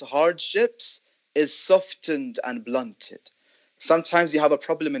intense hardships is softened and blunted. Sometimes you have a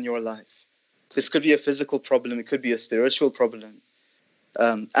problem in your life. This could be a physical problem, it could be a spiritual problem.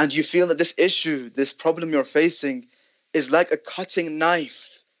 And you feel that this issue, this problem you're facing is like a cutting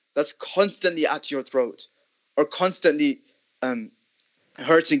knife that's constantly at your throat or constantly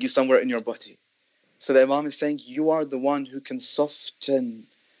hurting you somewhere in your body. So the Imam is saying, you are the one who can soften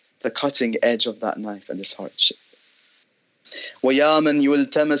the cutting edge of that knife and this hardship. وَيَا مَنْ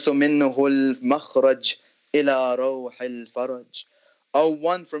يُلْتَمَسُ مِنْهُ الْمَخْرَجِ إِلَىٰ رَوْحِ الْفَرَجِ. O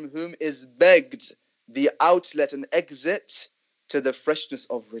one from whom is begged the outlet and exit to the freshness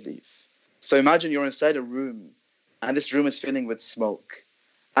of relief. So imagine you're inside a room and this room is filling with smoke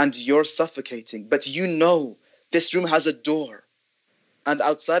and you're suffocating, but you know this room has a door. And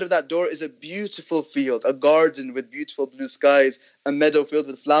outside of that door is a beautiful field, a garden with beautiful blue skies, a meadow filled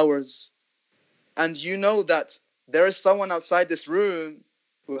with flowers. And you know that there is someone outside this room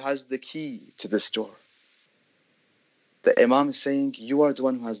who has the key to this door. The Imam is saying, you are the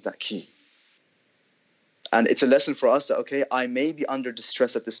one who has that key. And it's a lesson for us that, okay, I may be under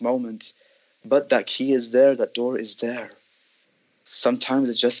distress at this moment, but that key is there, that door is there. Sometimes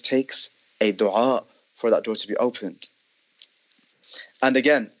it just takes a dua for that door to be opened. And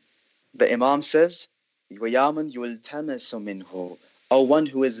again, the Imam says, وَيَا مَنْ يُلْتَمَسُ مِنْهُ. O one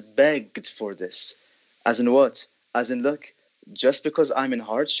who is begged for this. As in what? As in, look, just because I'm in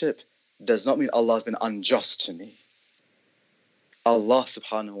hardship does not mean Allah has been unjust to me. Allah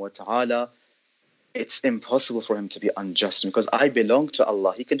subhanahu wa ta'ala, it's impossible for him to be unjust because I belong to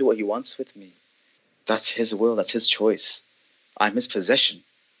Allah. He can do what he wants with me. That's his will, that's his choice. I'm his possession.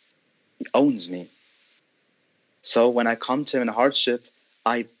 He owns me. So when I come to him in hardship,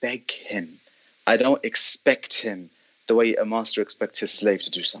 I beg him. I don't expect him the way a master expects his slave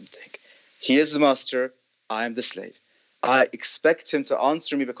to do something. He is the master, I am the slave. I expect him to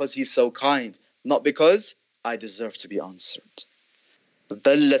answer me because he's so kind, not because I deserve to be answered.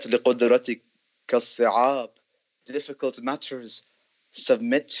 ذلت لقدرتك كالصعاب. Difficult matters,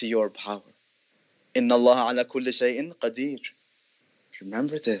 submit to your power. إن الله على كل شيء قدير.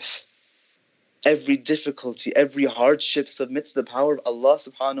 Remember this. Every difficulty, every hardship submits to the power of Allah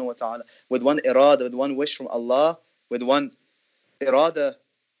subhanahu wa ta'ala. With one irada, with one wish from Allah, with one irada,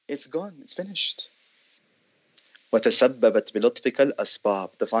 it's gone, it's finished. وَتَسَبَّبَتْ بِلُطْفِكَ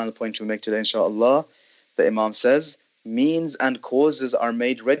الْأَسْبَابِ. The final point we'll make today, inshallah, the Imam says, means and causes are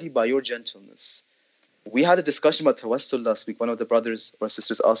made ready by your gentleness. We had a discussion about tawassul last week. One of the brothers or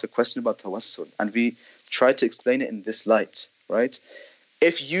sisters asked a question about tawassul, and we tried to explain it in this light, right?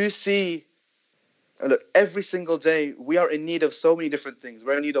 If you see, look, every single day we are in need of so many different things.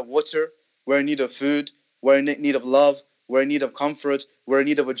 We're in need of water, we're in need of food, we're in need of love, we're in need of comfort, we're in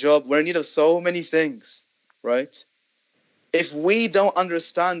need of a job, we're in need of so many things, right? If we don't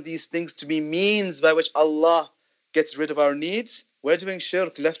understand these things to be means by which Allah gets rid of our needs, we're doing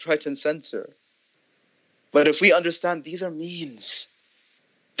shirk left, right, and center. But if we understand these are means,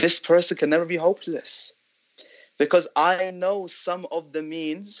 this person can never be hopeless. Because I know some of the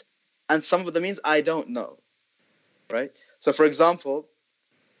means, and some of the means I don't know. Right? So for example,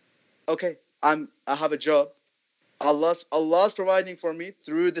 okay, I have a job. Allah's providing for me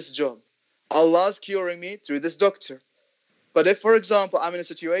through this job. Allah's curing me through this doctor. But if, for example, I'm in a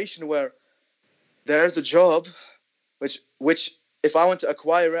situation where there's a job which if I want to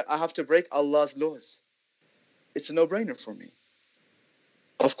acquire it, I have to break Allah's laws. It's a no-brainer for me.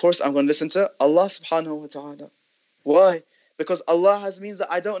 Of course, I'm going to listen to Allah subhanahu wa ta'ala. Why? Because Allah has means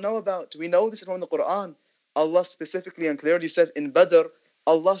that I don't know about. We know this from the Quran. Allah specifically and clearly says in Badr,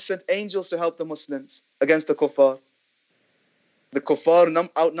 Allah sent angels to help the Muslims against the kuffar. The kuffar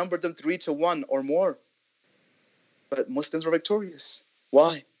outnumbered them 3-1 or more. But Muslims were victorious.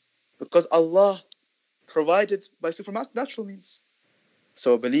 Why? Because Allah provided by supernatural means.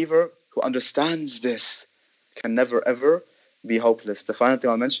 So a believer who understands this can never ever be hopeless. The final thing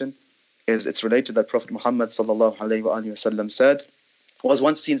I'll mention is it's related that Prophet Muhammad sallallahu alaihi wasallam said was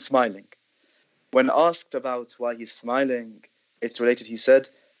once seen smiling. When asked about why he's smiling, it's related. He said,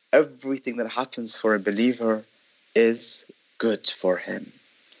 everything that happens for a believer is good for him.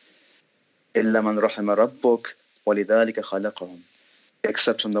 إِلَّا مَنْ رَحِمَ رَبُّكَ وَلِذَلِكَ خَلَقَهُمْ.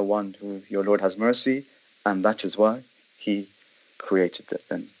 Except on the one who your Lord has mercy, and that is why He created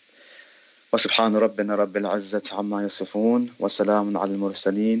them. وسبحان ربنا رب العزة عما يصفون وسلام على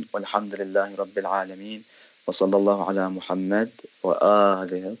المرسلين والحمد لله رب العالمين وصلى الله على محمد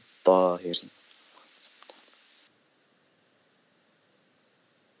وآله الطاهرين.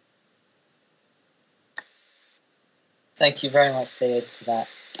 Thank you very much, Sayyid, for that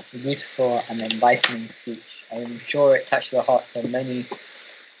beautiful and enlightening speech. I'm sure it touched the hearts of many,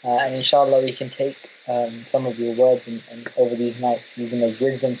 and inshallah we can take some of your words and over these nights, use them as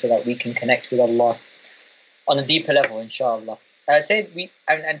wisdom so that we can connect with Allah on a deeper level, inshallah. Sayyid,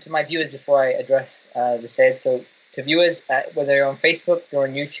 and to my viewers before I address the Sayyid, so to viewers, whether you're on Facebook, you're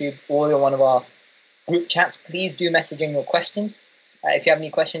on YouTube, or you're one of our group chats, please do message in your questions. If you have any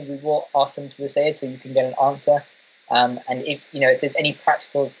questions, we will ask them to the Sayyid so you can get an answer. And if there's any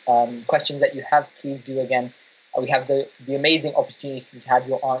practical questions that you have, please do again. We have the amazing opportunity to have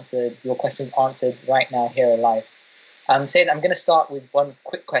your questions answered right now here live. Sayyid, I'm going to start with one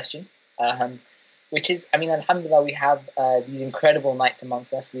quick question, which is, alhamdulillah, we have these incredible nights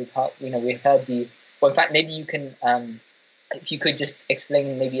amongst us. We've heard well, in fact, maybe you can, if you could just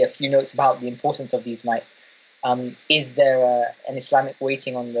explain maybe a few notes about the importance of these nights. Is there an Islamic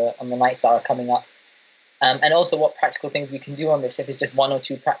weighting on the nights that are coming up? And also what practical things we can do on this. If it's just one or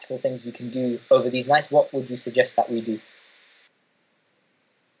two practical things we can do over these nights, what would you suggest that we do?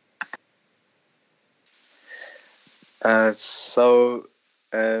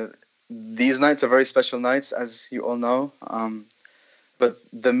 These nights are very special nights, as you all know. But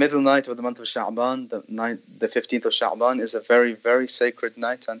the middle night of the month of Sha'ban, the 15th of Sha'ban, is a very, very sacred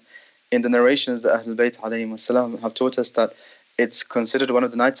night. And in the narrations, the Ahlul Bayt alayhim as-salam have taught us that it's considered one of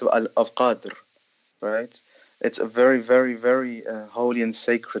the nights of Qadr. Right? It's a very, very, very holy and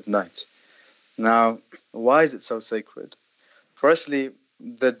sacred night. Now, why is it so sacred? Firstly,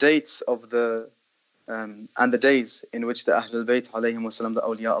 the dates of and the days in which the Ahlul Bayt alayhim wasalam, the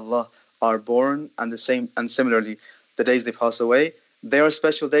awliya Allah, are born, and similarly, the days they pass away, they are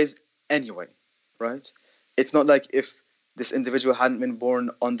special days anyway, right? It's not like if this individual hadn't been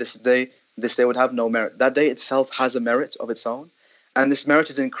born on this day would have no merit. That day itself has a merit of its own, and this merit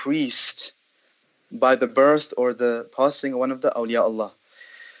is increased by the birth or the passing of one of the awliya Allah.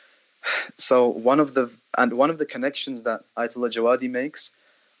 So one of the connections that Ayatollah Jawadi makes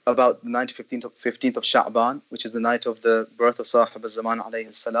about the night 15th of Sha'ban, which is the night of the birth of Sahib al-Zaman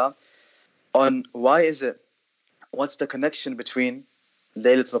alayhi salam, on what's the connection between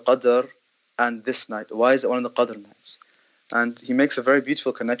Laylatul Qadr and this night? Why is it one of the Qadr nights? And he makes a very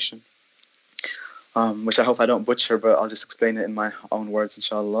beautiful connection, which I hope I don't butcher, but I'll just explain it in my own words,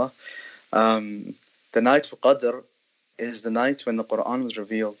 inshallah. The night of Qadr is the night when the Quran was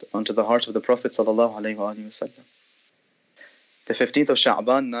revealed onto the heart of the Prophet ﷺ. The 15th of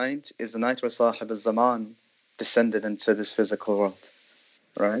Sha'ban night is the night where Sahib al-Zaman descended into this physical world.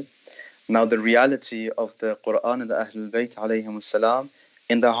 Right? Now the reality of the Quran and the Ahlul Bayt alayhim salam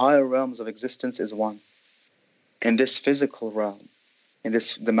in the higher realms of existence is one. In this physical realm,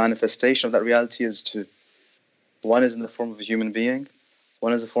 the manifestation of that reality is two. One is in the form of a human being,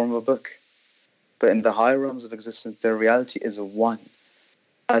 one is in the form of a book. But in the higher realms of existence, their reality is one.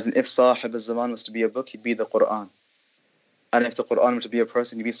 As in, if Sahib al-Zaman was to be a book, he'd be the Quran. And if the Quran were to be a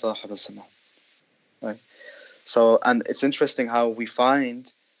person, he'd be Sahib al-Zaman. Right? So, and it's interesting how we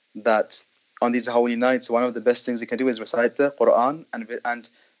find that on these holy nights, one of the best things you can do is recite the Quran and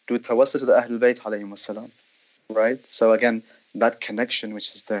do tawassul to the Ahlul Bayt alayhim wassalam. Right? So again, that connection which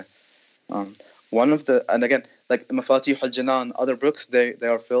is there. And again, like Mafatih al-Janan, other books, they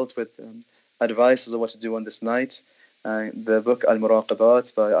are filled with advices of what to do on this night. The book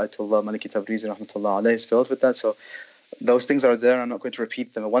Al-Muraqabat by Ayatollah Maliki Tabrizi rahmatullah alayhi is filled with that. So those things are there. I'm not going to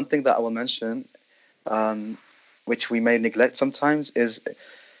repeat them. One thing that I will mention, which we may neglect sometimes, is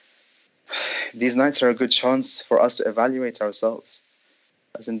these nights are a good chance for us to evaluate ourselves.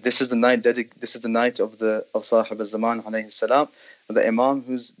 As in, this is the night of Sahib al-Zaman alayhi salam, the Imam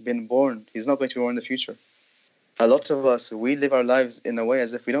who's been born. He's not going to be born in the future. A lot of us, we live our lives in a way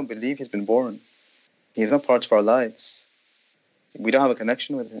as if we don't believe he's been born. He's not part of our lives. We don't have a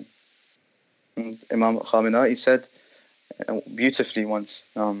connection with him. And Imam Khamenei said, beautifully once,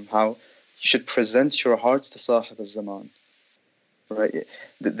 how you should present your hearts to Sahib al-Zaman. Right?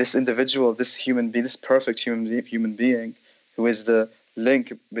 This individual, this human being, this perfect human being, who is the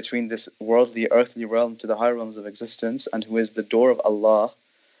link between this worldly, earthly realm to the higher realms of existence, and who is the door of Allah,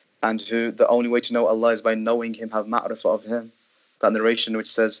 and who the only way to know Allah is by knowing Him, have ma'rifah of Him. That narration which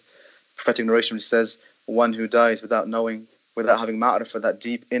says, prophetic narration which says, one who dies without knowing, without having ma'rifah, that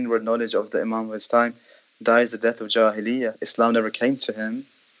deep inward knowledge of the Imam of his time, dies the death of Jahiliyyah. Islam never came to him,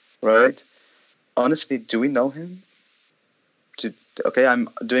 right? Honestly, do we know him? Okay, I'm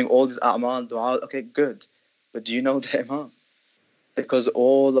doing all these a'mal, dua, okay, good. But do you know the Imam? Because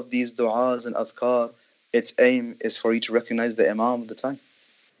all of these du'as and adhkar, its aim is for you to recognize the Imam of the time.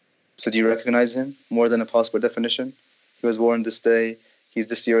 So do you recognize him more than a passport definition? He was born this day, he's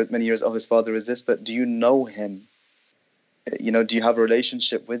this year, many years old, his father is this, but do you know him? Do you have a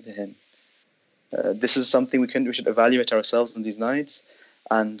relationship with him? This is something we should evaluate ourselves in these nights,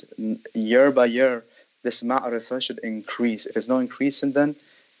 and year by year, this ma'rifah should increase. If it's not increasing, then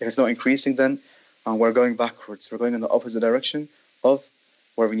we're going backwards. We're going in the opposite direction of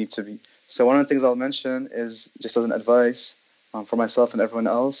where we need to be. So one of the things I'll mention is, just as an advice for myself and everyone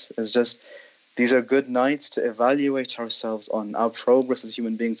else, is just these are good nights to evaluate ourselves on our progress as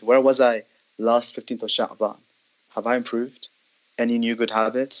human beings. Where was I last 15th of Sha'ban? Have I improved? Any new good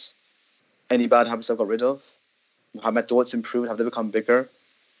habits? Any bad habits I've got rid of? Have my thoughts improved? Have they become bigger?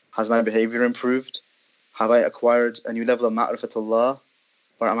 Has my behavior improved? Have I acquired a new level of ma'rifatullah?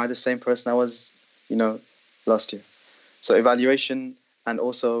 Or am I the same person I was, last year? So evaluation, and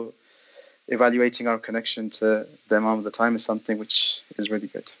also evaluating our connection to the Imam of the time, is something which is really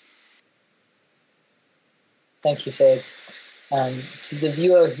good. Thank you, Sayyid. To the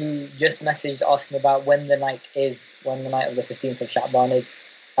viewer who just messaged asking about when the night of the 15th of Sha'ban is,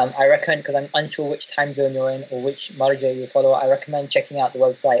 I recommend, because I'm unsure which time zone you're in or which marja you follow, I recommend checking out the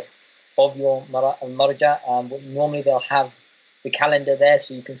website of your marja. Normally they'll have the calendar there,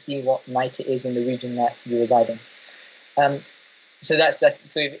 so you can see what night it is in the region that you reside in. So so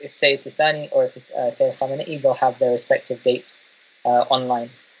if say it's Sistani or if it's say Khamenei, they'll have their respective dates online.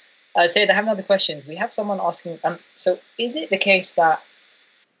 Sayyid, I have another question. We have someone asking, so is it the case that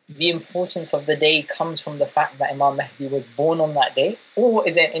the importance of the day comes from the fact that Imam Mahdi was born on that day, or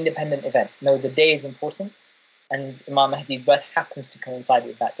is it an independent event? No, the day is important, and Imam Mahdi's birth happens to coincide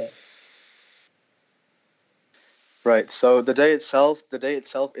with that day. Right. So the day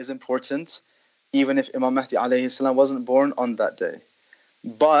itself is important, even if Imam Mahdi alayhi salam wasn't born on that day.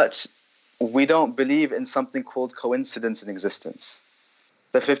 But we don't believe in something called coincidence in existence.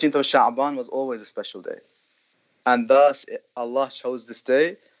 The 15th of Sha'ban was always a special day. And thus, Allah chose this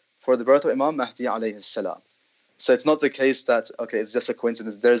day for the birth of Imam Mahdi alayhi salam. So it's not the case that, it's just a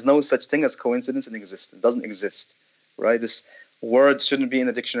coincidence. There's no such thing as coincidence in existence. It doesn't exist, right? This word shouldn't be in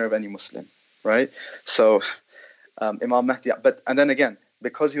the dictionary of any Muslim, right? So Imam Mahdi, and then again,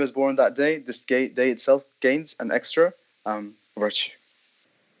 because he was born that day, this day itself gains an extra virtue.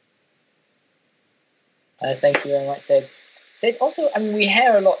 Thank you very much, Sayyid. Sayyid, also, we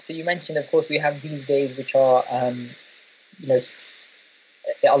hear a lot. So you mentioned, of course, we have these days which are,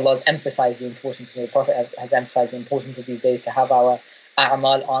 Allah's emphasized the importance of the Prophet has emphasized the importance of these days to have our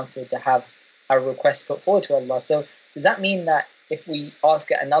a'mal answered, to have our requests put forward to Allah. So does that mean that if we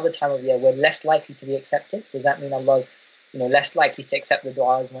ask at another time of year, we're less likely to be accepted? Does that mean Allah's less likely to accept the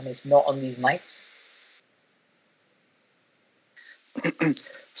du'as when it's not on these nights?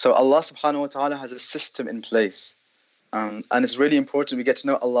 So Allah subhanahu wa ta'ala has a system in place. And it's really important we get to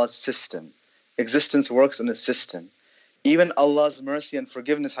know Allah's system. Existence works on a system. Even Allah's mercy and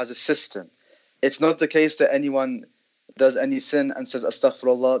forgiveness has a system. It's not the case that anyone does any sin and says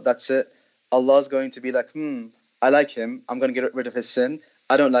astaghfirullah, that's it. Allah's going to be like, I like him, I'm going to get rid of his sin.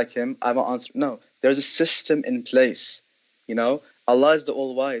 I don't like him, I won't answer. No, there's a system in place. Allah is the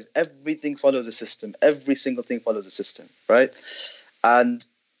all-wise. Everything follows a system. Every single thing follows a system, right? And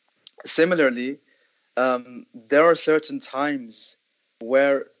similarly, there are certain times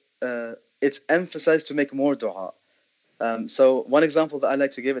where it's emphasized to make more dua. So one example that I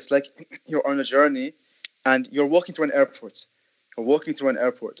like to give is like you're on a journey and you're walking through an airport.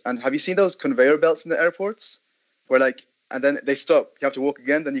 And have you seen those conveyor belts in the airports? Where and then they stop. You have to walk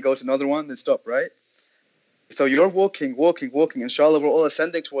again, then you go to another one, then stop, right? So you're walking. Inshallah, we're all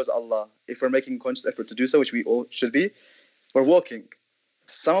ascending towards Allah. If we're making conscious effort to do so, which we all should be, we're walking.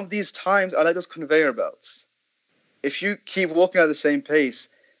 Some of these times are like those conveyor belts. If you keep walking at the same pace,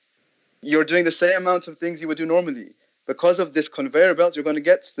 you're doing the same amount of things you would do normally. Because of this conveyor belt, you're going to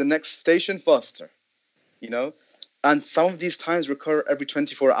get to the next station faster. And some of these times recur every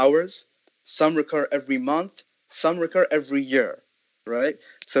 24 hours. Some recur every month. some recur every year, right?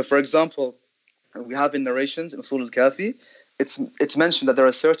 So for example, we have in narrations in Usul al-Kafi, it's mentioned that there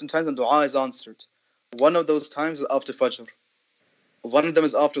are certain times when dua is answered. One of those times is after Fajr. One of them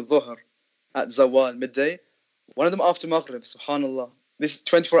is after Dhuhr, at Zawal, midday. One of them after Maghrib, subhanAllah. This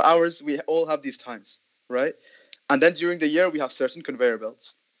 24 hours, we all have these times, right? And then during the year, we have certain conveyor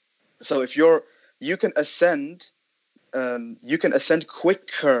belts. So if you can ascend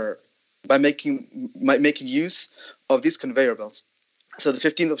quicker by making use of these conveyor belts. So the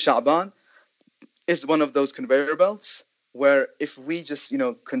 15th of Sha'ban is one of those conveyor belts where if we just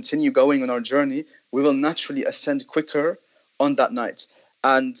continue going on our journey, we will naturally ascend quicker on that night.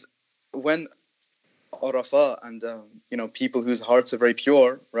 And when Arafah and people whose hearts are very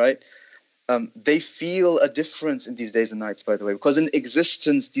pure, right? They feel a difference in these days and nights, by the way, because in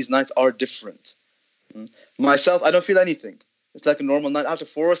existence these nights are different. Myself, I don't feel anything. It's like a normal night. I have to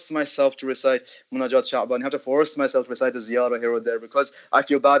force myself to recite Munajat Sha'ban. I have to force myself to recite a ziyarah here or there because I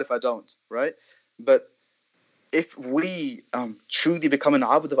feel bad if I don't, right? But if we truly become an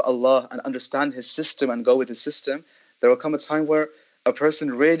abd of Allah and understand His system and go with His system, there will come a time where a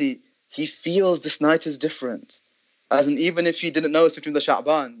person really, he feels this night is different. As in, even if he didn't know it's between the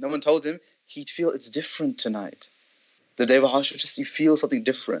Sha'ban, no one told him, he'd feel it's different tonight. The day of Ashura, just you feel something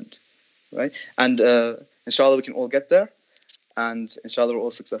different, right? And inshallah, we can all get there. And inshallah, we're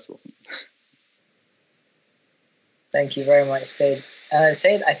all successful. Thank you very much, Said.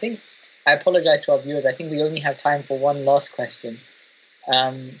 Said, I apologize to our viewers. I think we only have time for one last question.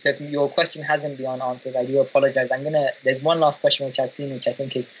 So if your question hasn't been answered, I do apologize. There's one last question which I've seen, which I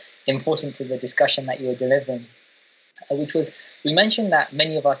think is important to the discussion that you were delivering, which was, we mentioned that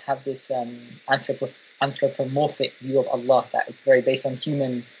many of us have this anthropomorphic view of Allah that is very based on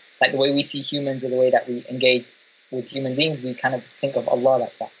human, like the way we see humans or the way that we engage with human beings, we kind of think of Allah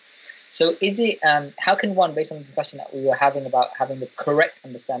like that. So is it, how can one, based on the discussion that we were having about having the correct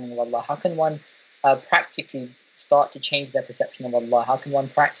understanding of Allah, how can one practically start to change their perception of Allah? How can one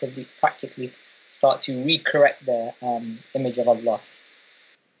practically start to recorrect their image of Allah?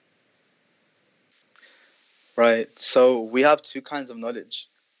 Right. So we have two kinds of knowledge.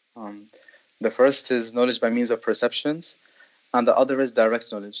 The first is knowledge by means of perceptions, and the other is direct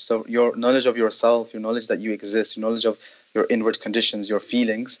knowledge. So your knowledge of yourself, your knowledge that you exist, your knowledge of your inward conditions, your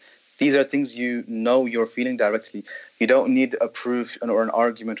feelings, these are things you know you're feeling directly. You don't need a proof or an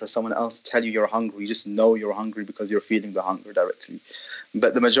argument or someone else to tell you you're hungry. You just know you're hungry because you're feeling the hunger directly.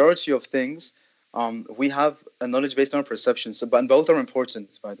 But the majority of things, we have a knowledge based on perceptions. And both are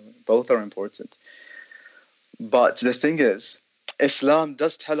important, by the way. Both are important. But the thing is, Islam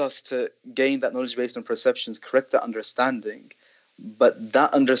does tell us to gain that knowledge based on perceptions, correct that understanding. But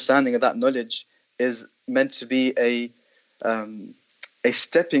that understanding of that knowledge is meant to be a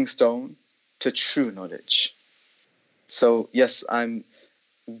stepping stone to true knowledge. So yes, I'm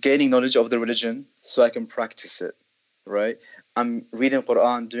gaining knowledge of the religion so I can practice it, right? I'm reading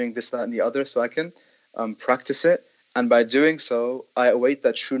Quran, doing this, that, and the other so I can practice it. And by doing so, I await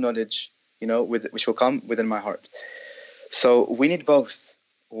that true knowledge, which will come within my heart. So we need both.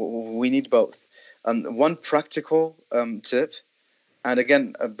 We need both. One practical tip, and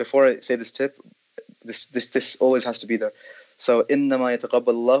again, before I say this tip, this always has to be there. So, إِنَّمَا يَتَقَبَّلُ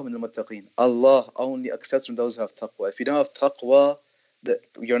اللَّهُ مِنَ الْمُتَّقِينَ. Allah only accepts from those who have taqwa. If you don't have taqwa,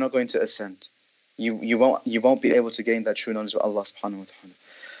 you're not going to ascend. You won't be able to gain that true knowledge of Allah subhanahu wa ta'ala.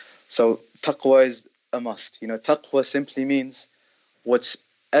 So taqwa is a must. Taqwa simply means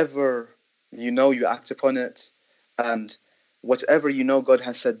whatever you act upon it, and whatever God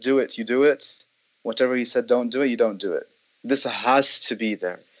has said do it, you do it. Whatever He said don't do it, you don't do it. This has to be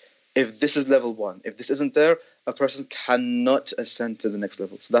there. If this is level 1, if this isn't there, a person cannot ascend to the next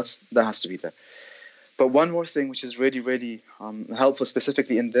level. So that has to be there. But one more thing which is really, really helpful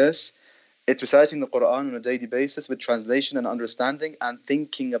specifically in this, it's reciting the Quran on a daily basis with translation and understanding and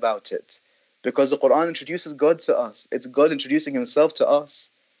thinking about it. Because the Quran introduces God to us. It's God introducing Himself to us,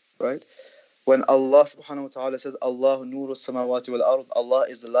 right? When Allah subhanahu wa ta'ala says, Allahu nuru samawati wal ard, Allah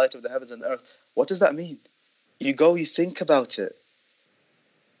is the light of the heavens and earth. What does that mean? You think about it.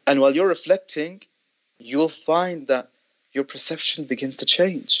 And while you're reflecting, you'll find that your perception begins to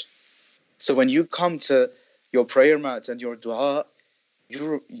change. So when you come to your prayer mat and your dua,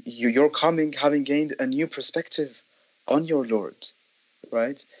 you're coming having gained a new perspective on your Lord,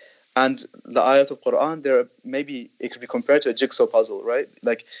 right? And the ayat of Quran, maybe it could be compared to a jigsaw puzzle, right?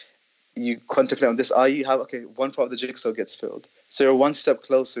 Like you contemplate on this ayah, you have, one part of the jigsaw gets filled. So you're one step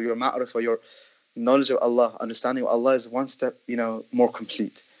closer, your ma'rifah, your knowledge of Allah, understanding of Allah is one step, more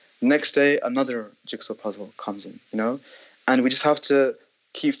complete. Next day, another jigsaw puzzle comes in, and we just have to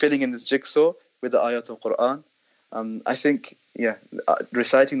keep filling in this jigsaw with the ayat of Quran I think,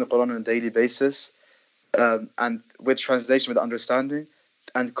 reciting the Quran on a daily basis, and with translation, with understanding,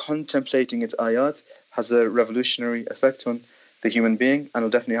 and contemplating its ayat has a revolutionary effect on the human being, and will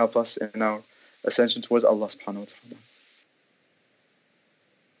definitely help us in our ascension towards Allah subhanahu wa ta'ala.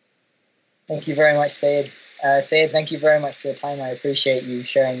 Thank you very much, Sayyid. Sayyid, thank you very much for your time. I appreciate you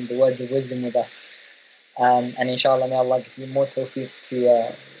sharing the words of wisdom with us. And inshallah, may Allah give you more tawfiq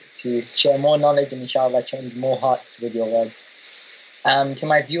to share more knowledge, and inshallah change more hearts with your words. To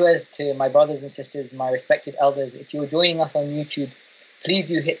my viewers, to my brothers and sisters, my respected elders, if you're joining us on YouTube, please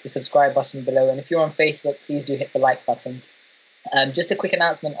do hit the subscribe button below. And if you're on Facebook, please do hit the like button. Just a quick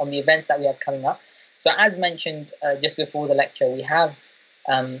announcement on the events that we have coming up. So as mentioned just before the lecture, we have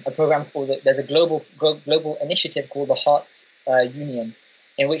a program called, there's a global initiative called the Hearts Union,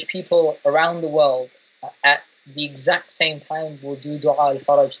 in which people around the world at the exact same time will do dua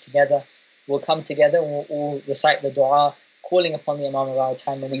al-faraj together. We'll come together and we'll all recite the dua, calling upon the Imam of our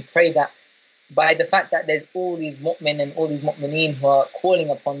time. And we pray that by the fact that there's all these mu'min and all these mu'mineen who are calling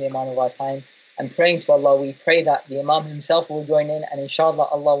upon the Imam of our time and praying to Allah, we pray that the Imam himself will join in, and inshallah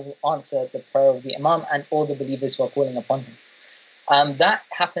Allah will answer the prayer of the Imam and all the believers who are calling upon him. That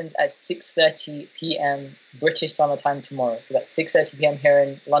happens at 6:30 p.m. British Summer Time tomorrow. So that's 6:30 p.m. here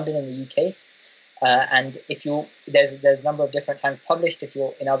in London in the UK. And if there's a number of different times published if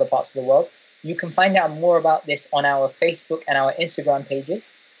you're in other parts of the world. You can find out more about this on our Facebook and our Instagram pages.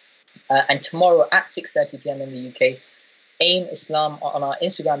 And tomorrow at 6:30 p.m. in the UK, AIM Islam on our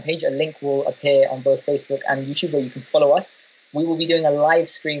Instagram page, a link will appear on both Facebook and YouTube where you can follow us. We will be doing a live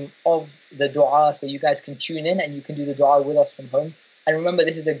stream of the dua, so you guys can tune in and you can do the dua with us from home. And remember,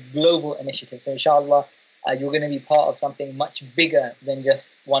 this is a global initiative, so inshallah, you're going to be part of something much bigger than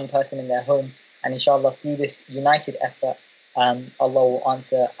just one person in their home. And inshallah, through this united effort, Allah will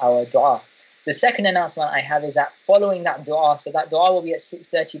answer our dua. The second announcement I have is that following that dua, so that dua will be at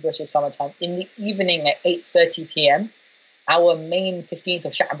 6:30 British Summer Time, in the evening at 8:30 p.m. our main 15th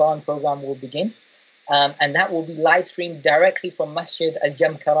of Sha'ban program will begin. And that will be live streamed directly from Masjid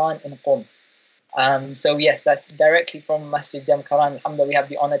Al-Jamkaran in Qom. So yes, that's directly from Masjid Jamkaran. Alhamdulillah, we have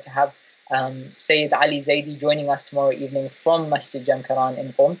the honor to have Sayyid Ali Zaidi joining us tomorrow evening from Masjid Jamkaran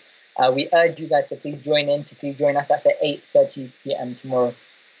in Qom. We urge you guys to please join us. That's at 8:30 p.m. tomorrow.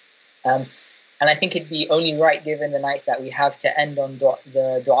 And I think it'd be only right, given the nights that we have, to end on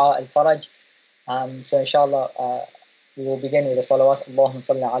the dua al-faraj. So inshallah, we will begin with the salawat. Allahumma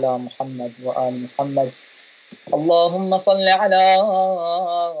salli ala Muhammad wa ala Muhammad. Allahumma salli ala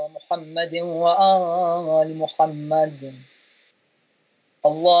Muhammad wa ala Muhammad.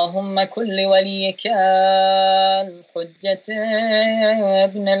 اللهم كل وليك الحجة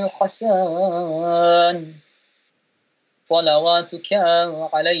ابن الحسن صلواتك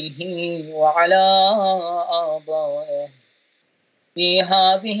عليه وعلى آبائه في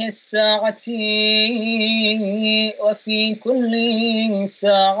هذه الساعة وفي كل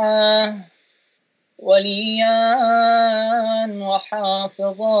ساعة وليا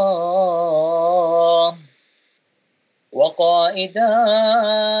وحافظا وقائدا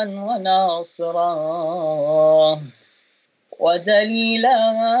وناصرا ودليلا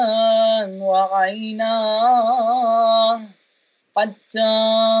وعينا حتى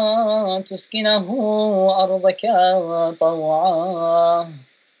تسكنه أرضك طوعا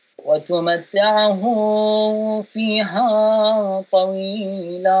وتمتعه فيها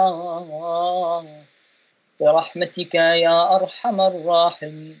طويلا برحمتك يا أرحم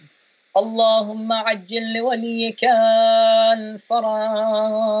الراحمين. اللهم عجل لوليك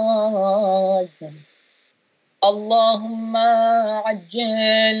الفرج. اللهم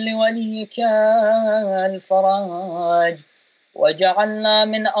عجل لوليك الفرج وجعلنا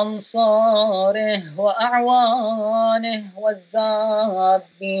من أنصاره وأعوانه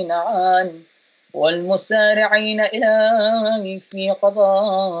والذابين عنه والمسارعين إليه في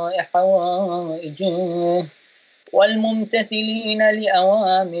قضاء حوائجه والممتثلين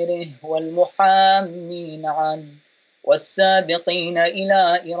لأوامره والمحامين عنه والسابقين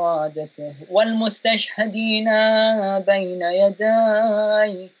إلى إرادته والمستشهدين بين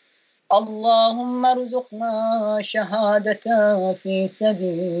يديه. اللهم ارزقنا شهادة في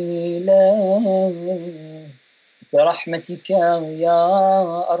سبيله برحمتك يا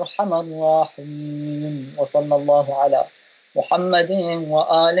أرحم الراحمين. وصلى الله على محمد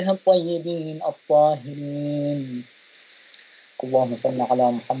وآله الطيبين الطاهرين. Allahumma salli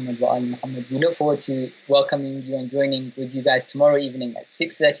ala Muhammad wa ali Muhammad. We look forward to welcoming you and joining with you guys tomorrow evening at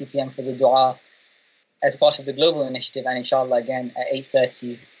 6:30 p.m. for the dua as part of the global initiative, and inshallah again at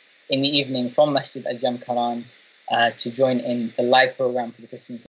 8:30 in the evening from Masjid Al-Jamkaran to join in the live program for the 15th